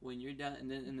when you're down, and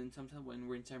then sometimes when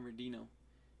we're in San Bernardino,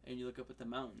 and you look up at the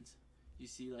mountains, you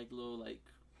see like little like,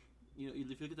 if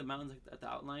you look at the mountains like at the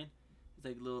outline, it's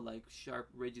like little like sharp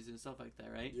ridges and stuff like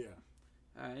that, right? Yeah.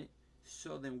 All right.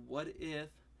 So then, what if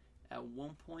at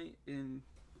one point in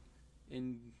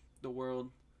the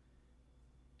world,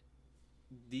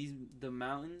 the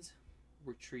mountains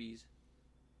were trees?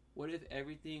 What if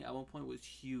everything at one point was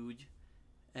huge,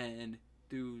 and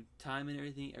through time and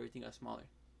everything got smaller?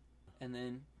 And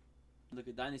then look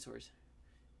at dinosaurs.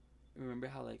 Remember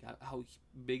how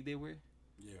big they were?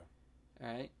 Yeah.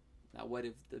 All right. Now, what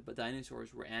if the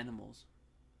dinosaurs were animals?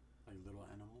 Like little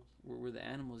animals? Were the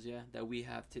animals, yeah, that we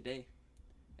have today.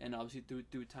 And obviously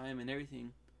through time and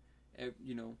everything,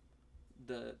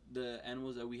 the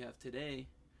animals that we have today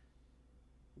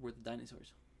were the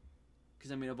dinosaurs.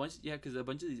 Because a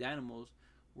bunch of these animals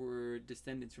were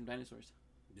descendants from dinosaurs.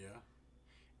 Yeah.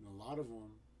 And a lot of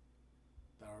them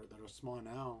that are small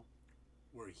now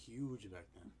were huge back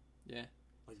then. Yeah.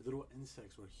 Like little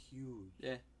insects were huge.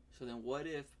 Yeah. So then what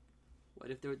if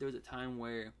there was a time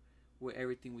where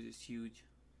everything was just huge?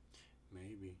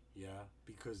 Maybe, yeah.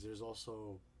 Because there's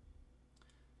also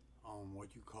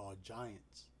what you call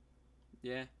giants.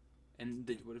 Yeah. And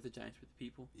what if the giants were the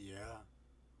people? Yeah.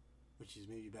 Which is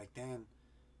maybe back then,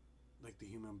 like the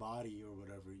human body or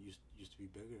whatever used to be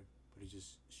bigger, but it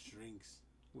just shrinks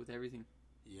with everything.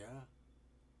 Yeah.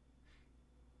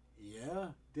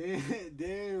 Yeah.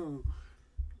 Damn.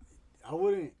 I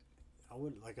would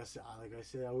like I said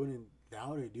I wouldn't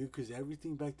doubt it, dude, because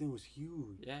everything back then was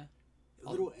huge. Yeah.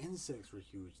 Little insects were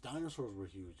huge. Dinosaurs were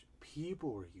huge.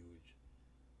 People were huge.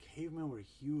 Cavemen were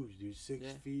huge, dude.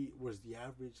 6 feet was the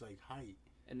average height.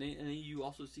 And then you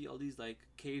also see all these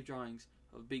cave drawings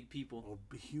of big people. Oh,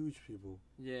 huge people.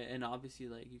 Yeah, and obviously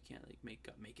you can't make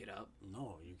it up.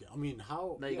 No, you can. I mean,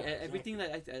 how? Everything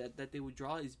that they would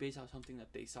draw is based on something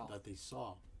that they saw.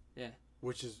 Yeah.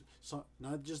 Which is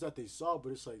not just that they saw,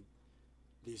 but it's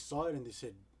they saw it and they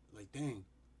said dang,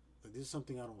 this is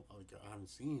something I haven't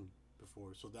seen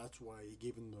before. So that's why it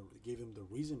gave him the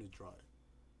reason to draw it.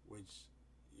 Which,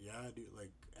 yeah, dude.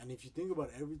 And if you think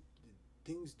about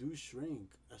things do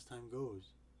shrink as time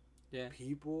goes. Yeah.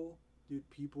 People,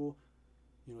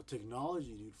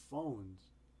 technology, dude,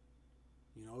 phones.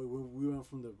 We went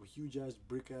from the huge ass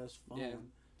brick ass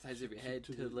phone, size of your head,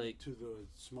 to the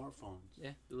smartphones.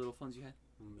 Yeah, the little phones you had.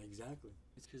 Exactly.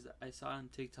 It's because I saw on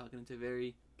TikTok, and it's a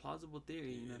very plausible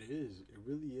theory. It is. It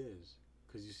really is.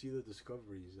 Because you see the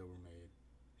discoveries that were made,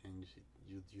 and you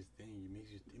think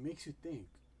it makes you think.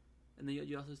 And then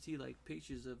you also see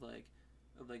pictures of sort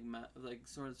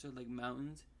of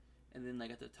mountains, and then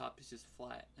at the top it's just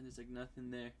flat and there's nothing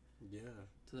there. Yeah.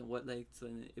 So then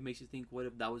it makes you think, what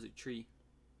if that was a tree?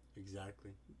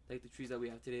 Exactly. Like the trees that we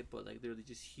have today, but they're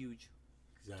just huge.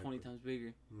 Exactly. 20 times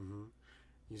bigger. Mhm.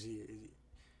 You see,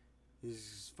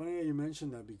 it's funny that you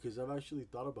mentioned that, because I've actually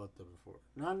thought about that before.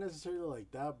 Not necessarily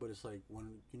like that, but it's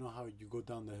when how you go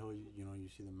down the hill, you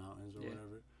see the mountains or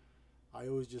whatever. I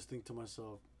always just think to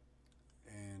myself,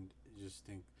 and just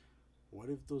think, what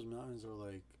if those mountains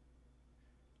are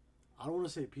I don't want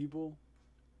to say people,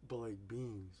 but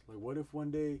beings. What if one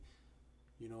day,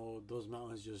 those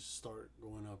mountains just start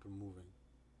going up and moving,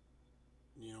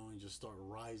 and just start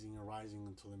rising and rising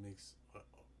until it makes a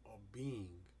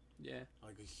being. Yeah.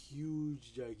 A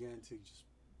huge, gigantic just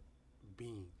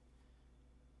being.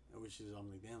 Which is,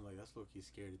 I'm damn, that's low-key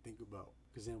scary to think about.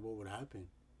 Because then what would happen?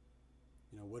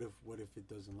 What if it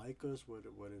doesn't like us? What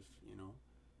if,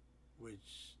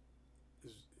 which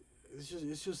is, it's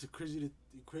just a crazy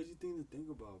thing to think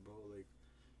about, bro.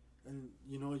 And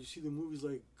you see the movies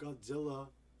like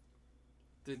Godzilla.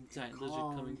 The giant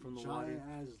lizard coming from the water. Giant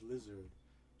ass lizard.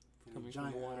 Coming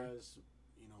from the water. Giant ass,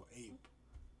 ape.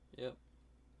 Yep.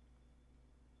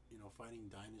 Fighting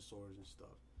dinosaurs and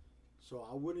stuff. So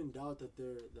I wouldn't doubt that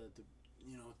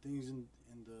things in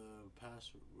the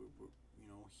past were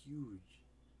huge.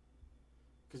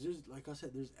 Because there's, like I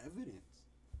said, there's evidence.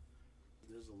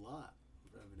 There's a lot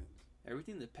of evidence.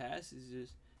 Everything in the past is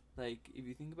just if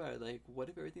you think about it, what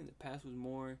if everything in the past was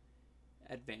more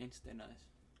advanced than us?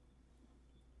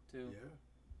 Too. Yeah.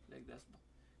 That's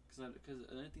because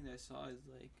another thing that I saw is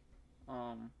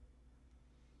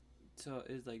So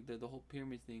it's like the whole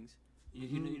pyramid things.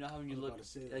 Mm-hmm. You know how when you look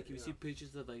like if you yeah. see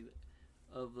pictures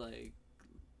of like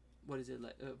what is it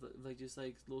like like just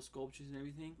like little sculptures and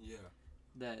everything Yeah.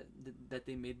 that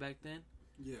they made back then.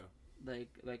 Yeah.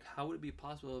 Like how would it be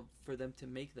possible for them to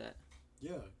make that?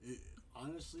 Yeah.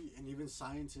 Honestly, and even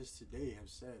scientists today have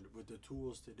said with the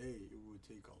tools today, it would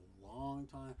take a long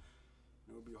time.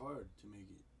 It would be hard to make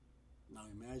it. Now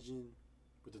imagine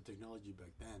with the technology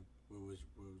back then, where it was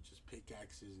just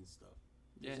pickaxes and stuff.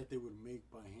 Things that they would make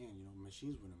by hand. You know,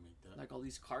 machines wouldn't make that. Like all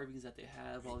these carvings that they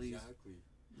have, all these. Exactly.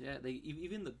 Yeah, they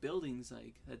even the buildings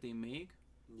like that they make.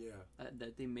 Yeah.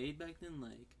 That they made back then,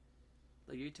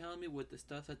 like you're telling me with the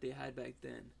stuff that they had back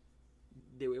then,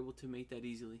 they were able to make that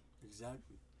easily.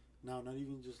 Exactly. Now, not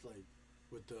even just like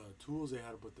with the tools they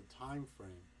had, but the time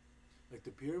frame. Like the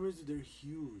pyramids, they're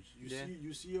huge.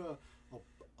 You see a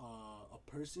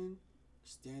person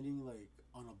standing like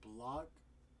on a block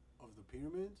of the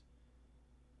pyramids.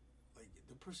 Like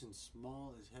the person's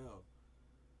small as hell.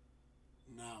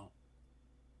 Now,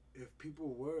 if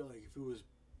people were like, if it was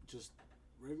just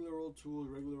regular old tools,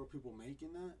 regular old people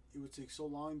making that, it would take so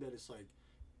long that it's like,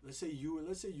 let's say you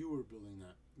were building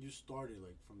that. You started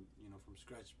like from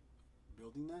scratch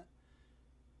building that.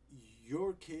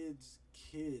 Your kid's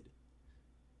kid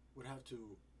would have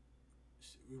to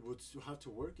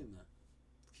work in that.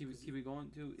 Keep it going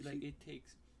to like it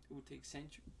would take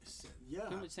centuries.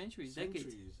 Yeah, centuries,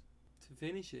 decades to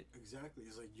finish it. Exactly.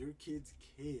 It's like your kid's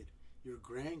kid, your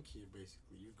grandkid,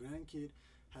 basically. Your grandkid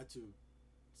had to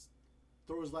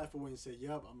throw his life away and say,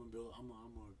 "Yep, I'm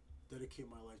gonna dedicate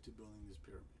my life to building this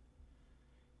pyramid."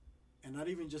 And not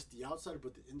even just the outside,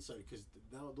 but the inside, because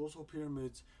those whole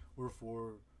pyramids were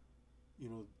for,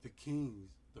 the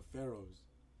kings, the pharaohs.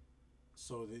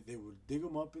 So they would dig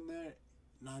them up in there,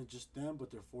 not just them, but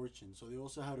their fortune. So they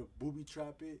also had to booby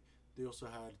trap it. They also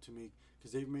had to make,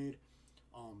 because they've made,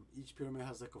 each pyramid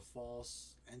has like a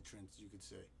false entrance, you could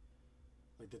say.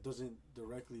 Like that doesn't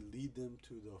directly lead them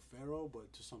to the pharaoh,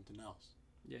 but to something else.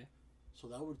 Yeah. So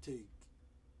that would take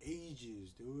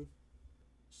ages, dude.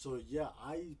 So yeah,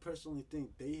 I personally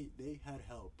think they had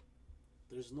help.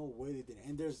 There's no way they didn't.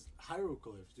 And there's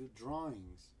hieroglyphs, dude,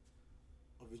 drawings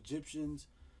of Egyptians,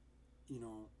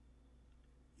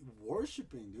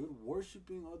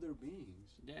 worshiping other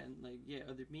beings. Yeah, and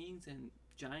other beings and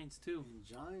giants too. And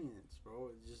giants,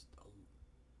 bro.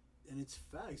 And it's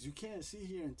facts. You can't sit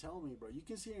here and tell me, bro. You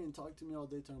can sit here and talk to me all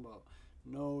day talking about,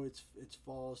 no, it's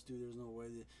false, dude. There's no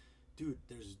way. Dude,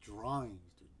 there's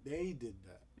drawings, dude. They did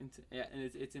that.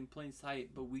 And it's in plain sight,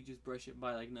 but we just brush it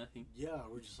by like nothing. Yeah,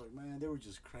 we're just like, man, they were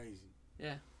just crazy.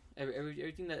 Yeah,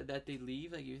 everything that they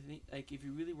leave, like if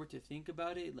you really were to think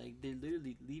about it, like they're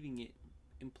literally leaving it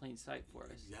in plain sight for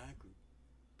us. Exactly.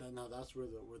 That's where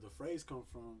the phrase comes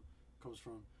from,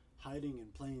 hiding in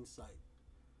plain sight.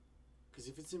 Because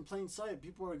if it's in plain sight,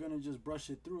 people are gonna just brush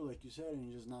it through, like you said,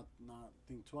 and just not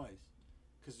think twice.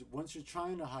 Because once you're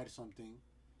trying to hide something,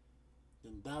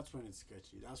 then that's when it's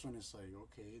sketchy. That's when it's like,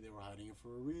 okay, they were hiding it for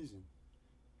a reason.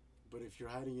 But if you're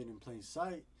hiding it in plain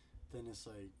sight, then it's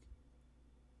like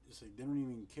they don't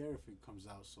even care if it comes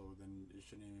out. So then it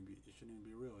shouldn't even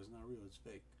be real. It's not real. It's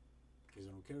fake because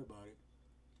they don't care about it.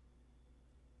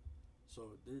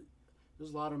 So there's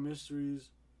a lot of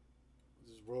mysteries.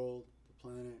 This world, the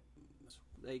planet.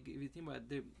 Like if you think about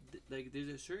it, there's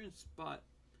a certain spot,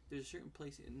 there's a certain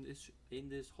place in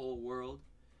this whole world.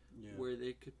 Yeah. Where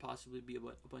there could possibly be a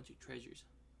bunch of treasures.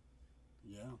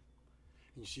 Yeah.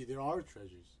 And you see, there are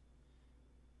treasures.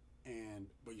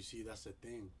 But you see, that's the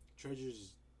thing.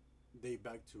 Treasures date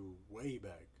back to way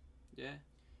back. Yeah.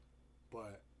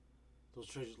 But those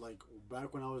treasures, like,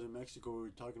 back when I was in Mexico, we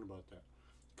were talking about that.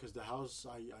 Because the house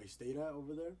I stayed at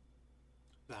over there,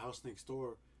 the house next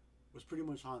door, was pretty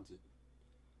much haunted.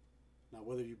 Now,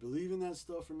 whether you believe in that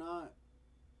stuff or not,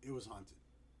 it was haunted.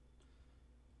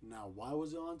 Now, why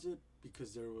was it haunted?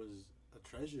 Because there was a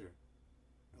treasure,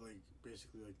 like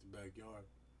basically like the backyard,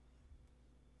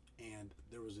 and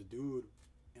there was a dude,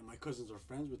 and my cousins are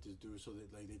friends with this dude, so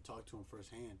they talked to him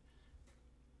firsthand,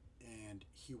 and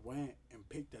he went and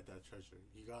picked at that treasure.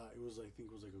 It was like, I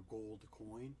think it was like a gold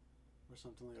coin, or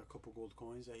something, like a couple gold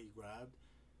coins that he grabbed.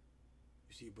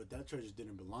 You see, but that treasure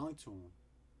didn't belong to him.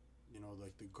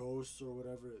 Like the ghosts or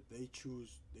whatever, they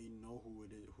know who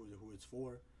it is, who it's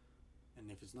for. And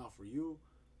if it's not for you,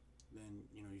 then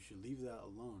you should leave that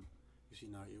alone. You see,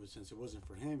 now since it wasn't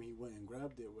for him, he went and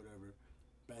grabbed it. Whatever,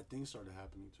 bad things started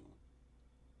happening to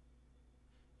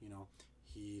him.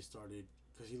 He started,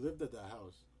 because he lived at that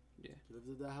house. Yeah, he lived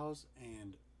at that house,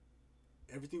 and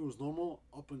everything was normal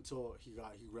up until he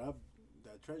grabbed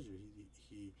that treasure.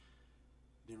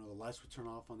 You know, the lights would turn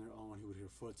off on their own. He would hear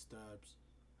footsteps,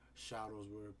 shadows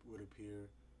would appear.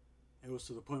 It was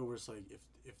to the point where it's like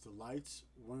if the lights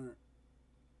weren't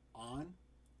on,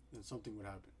 then something would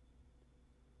happen.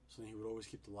 So then he would always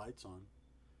keep the lights on.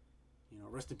 You know,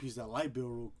 rest in peace that light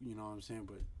bill. You know what I'm saying?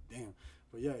 But damn.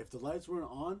 But yeah, if the lights weren't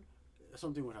on,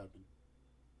 something would happen.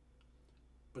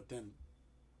 But then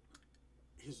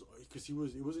because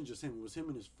it wasn't just him. It was him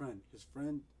and his friend. His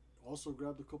friend also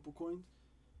grabbed a couple coins,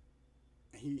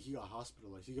 and he got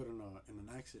hospitalized. He got in an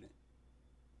accident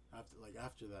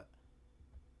after that.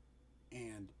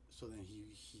 And so then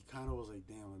he kind of was like,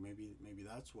 damn, like maybe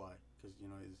that's why, because you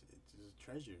know it's a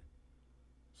treasure.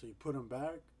 So he put him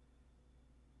back,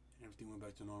 and everything went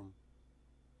back to normal.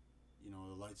 You know,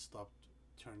 the lights stopped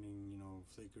turning, you know,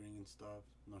 flickering and stuff.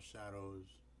 No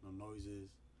shadows, no noises.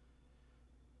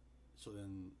 So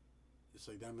then it's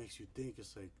like that makes you think.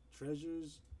 It's like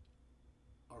treasures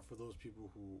are for those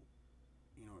people who,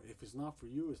 you know, if it's not for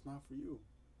you, it's not for you.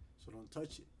 So don't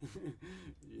touch it.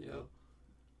 you know?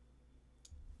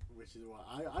 Which is why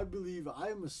I believe, I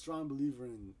am a strong believer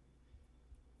in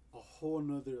a whole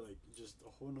nother, like, just a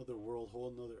whole nother world, whole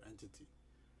nother entity.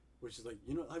 Which is like,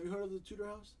 you know, have you heard of the Tudor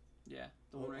House? Yeah,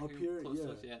 the one right up here. Close Yeah,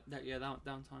 to us,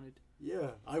 that one's haunted. Yeah,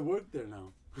 I work there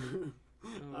now.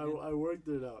 I work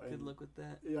there now. Good luck with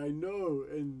that. Yeah, I know.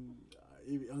 And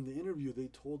on the interview, they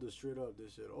told us straight up. They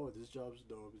said, "Oh, this job's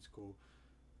dope. It's cool,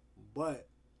 but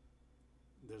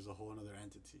there's a whole other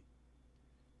entity."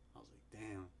 I was like,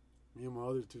 "Damn." Me and my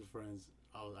other two friends,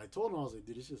 I told them, I was like,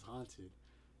 "Dude, it's just haunted."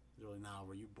 They're like, "Nah,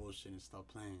 bro, you bullshitting. Stop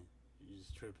playing. You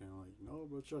just tripping." I'm like, "No,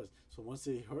 bro, trust." So once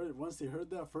they heard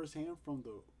that firsthand from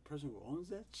the person who owns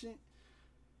that shit,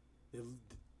 the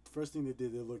first thing they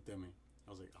did, they looked at me.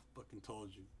 I was like, "I fucking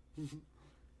told you."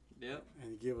 Yep.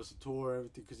 And he gave us a tour,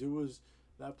 everything, because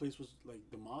that place was like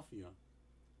the mafia,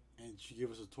 and she gave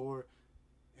us a tour,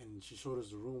 and she showed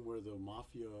us the room where the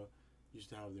mafia used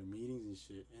to have their meetings and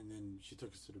shit, and then she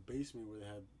took us to the basement where they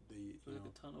had like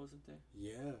a tunnel, wasn't there?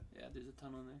 Yeah, there's a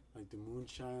tunnel in there, like the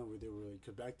moonshine where they were like,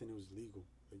 because back then it was legal,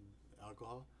 like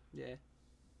alcohol. Yeah.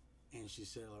 And she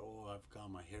said like, "Oh, I've got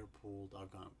my hair pulled,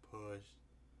 I've gotten pushed."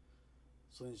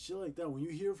 So then shit like that, when you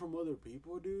hear from other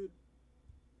people, dude,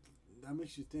 that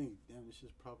makes you think, damn, this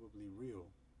is probably real.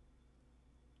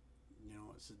 You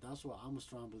know, so that's why I'm a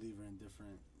strong believer in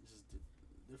different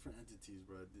entities,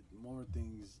 bro. More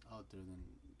things out there than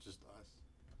just us.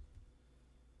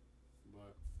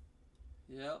 But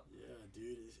yep. Yeah,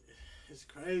 dude, it's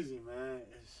crazy, man.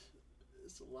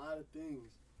 It's a lot of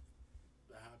things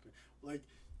that happen. Like,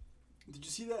 did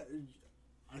you see that?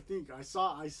 I think I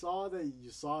saw that you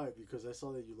saw it because I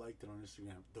saw that you liked it on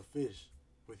Instagram. The fish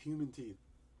with human teeth.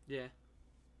 Yeah.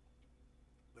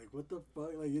 Like, what the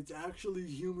fuck? Like, it's actually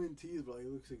human teeth, but like,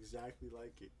 it looks exactly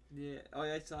like it. Yeah. Oh,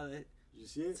 yeah, I saw that. Did you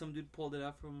see it? Some dude pulled it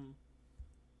out from.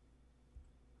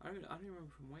 I don't remember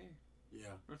from where.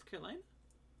 Yeah. North Carolina?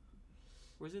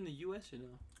 Or is it in the U.S. or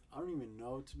no? I don't even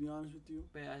know, to be honest with you.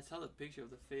 But yeah, I saw the picture of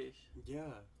the fish.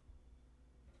 Yeah.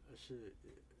 That shit.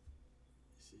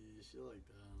 See, shit like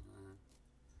that, man.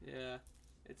 Yeah.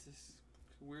 It's this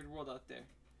weird world out there.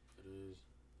 It is.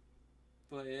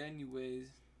 But anyways,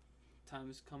 time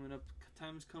is coming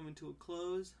to a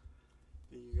close.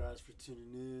 Thank you guys for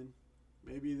tuning in.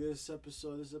 Maybe this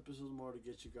episode's more to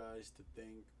get you guys to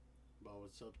think about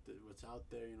what's out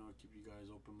there, you know, keep you guys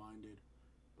open-minded.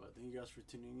 But thank you guys for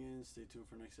tuning in. Stay tuned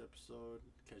for next episode.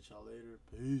 Catch y'all later.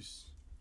 Peace.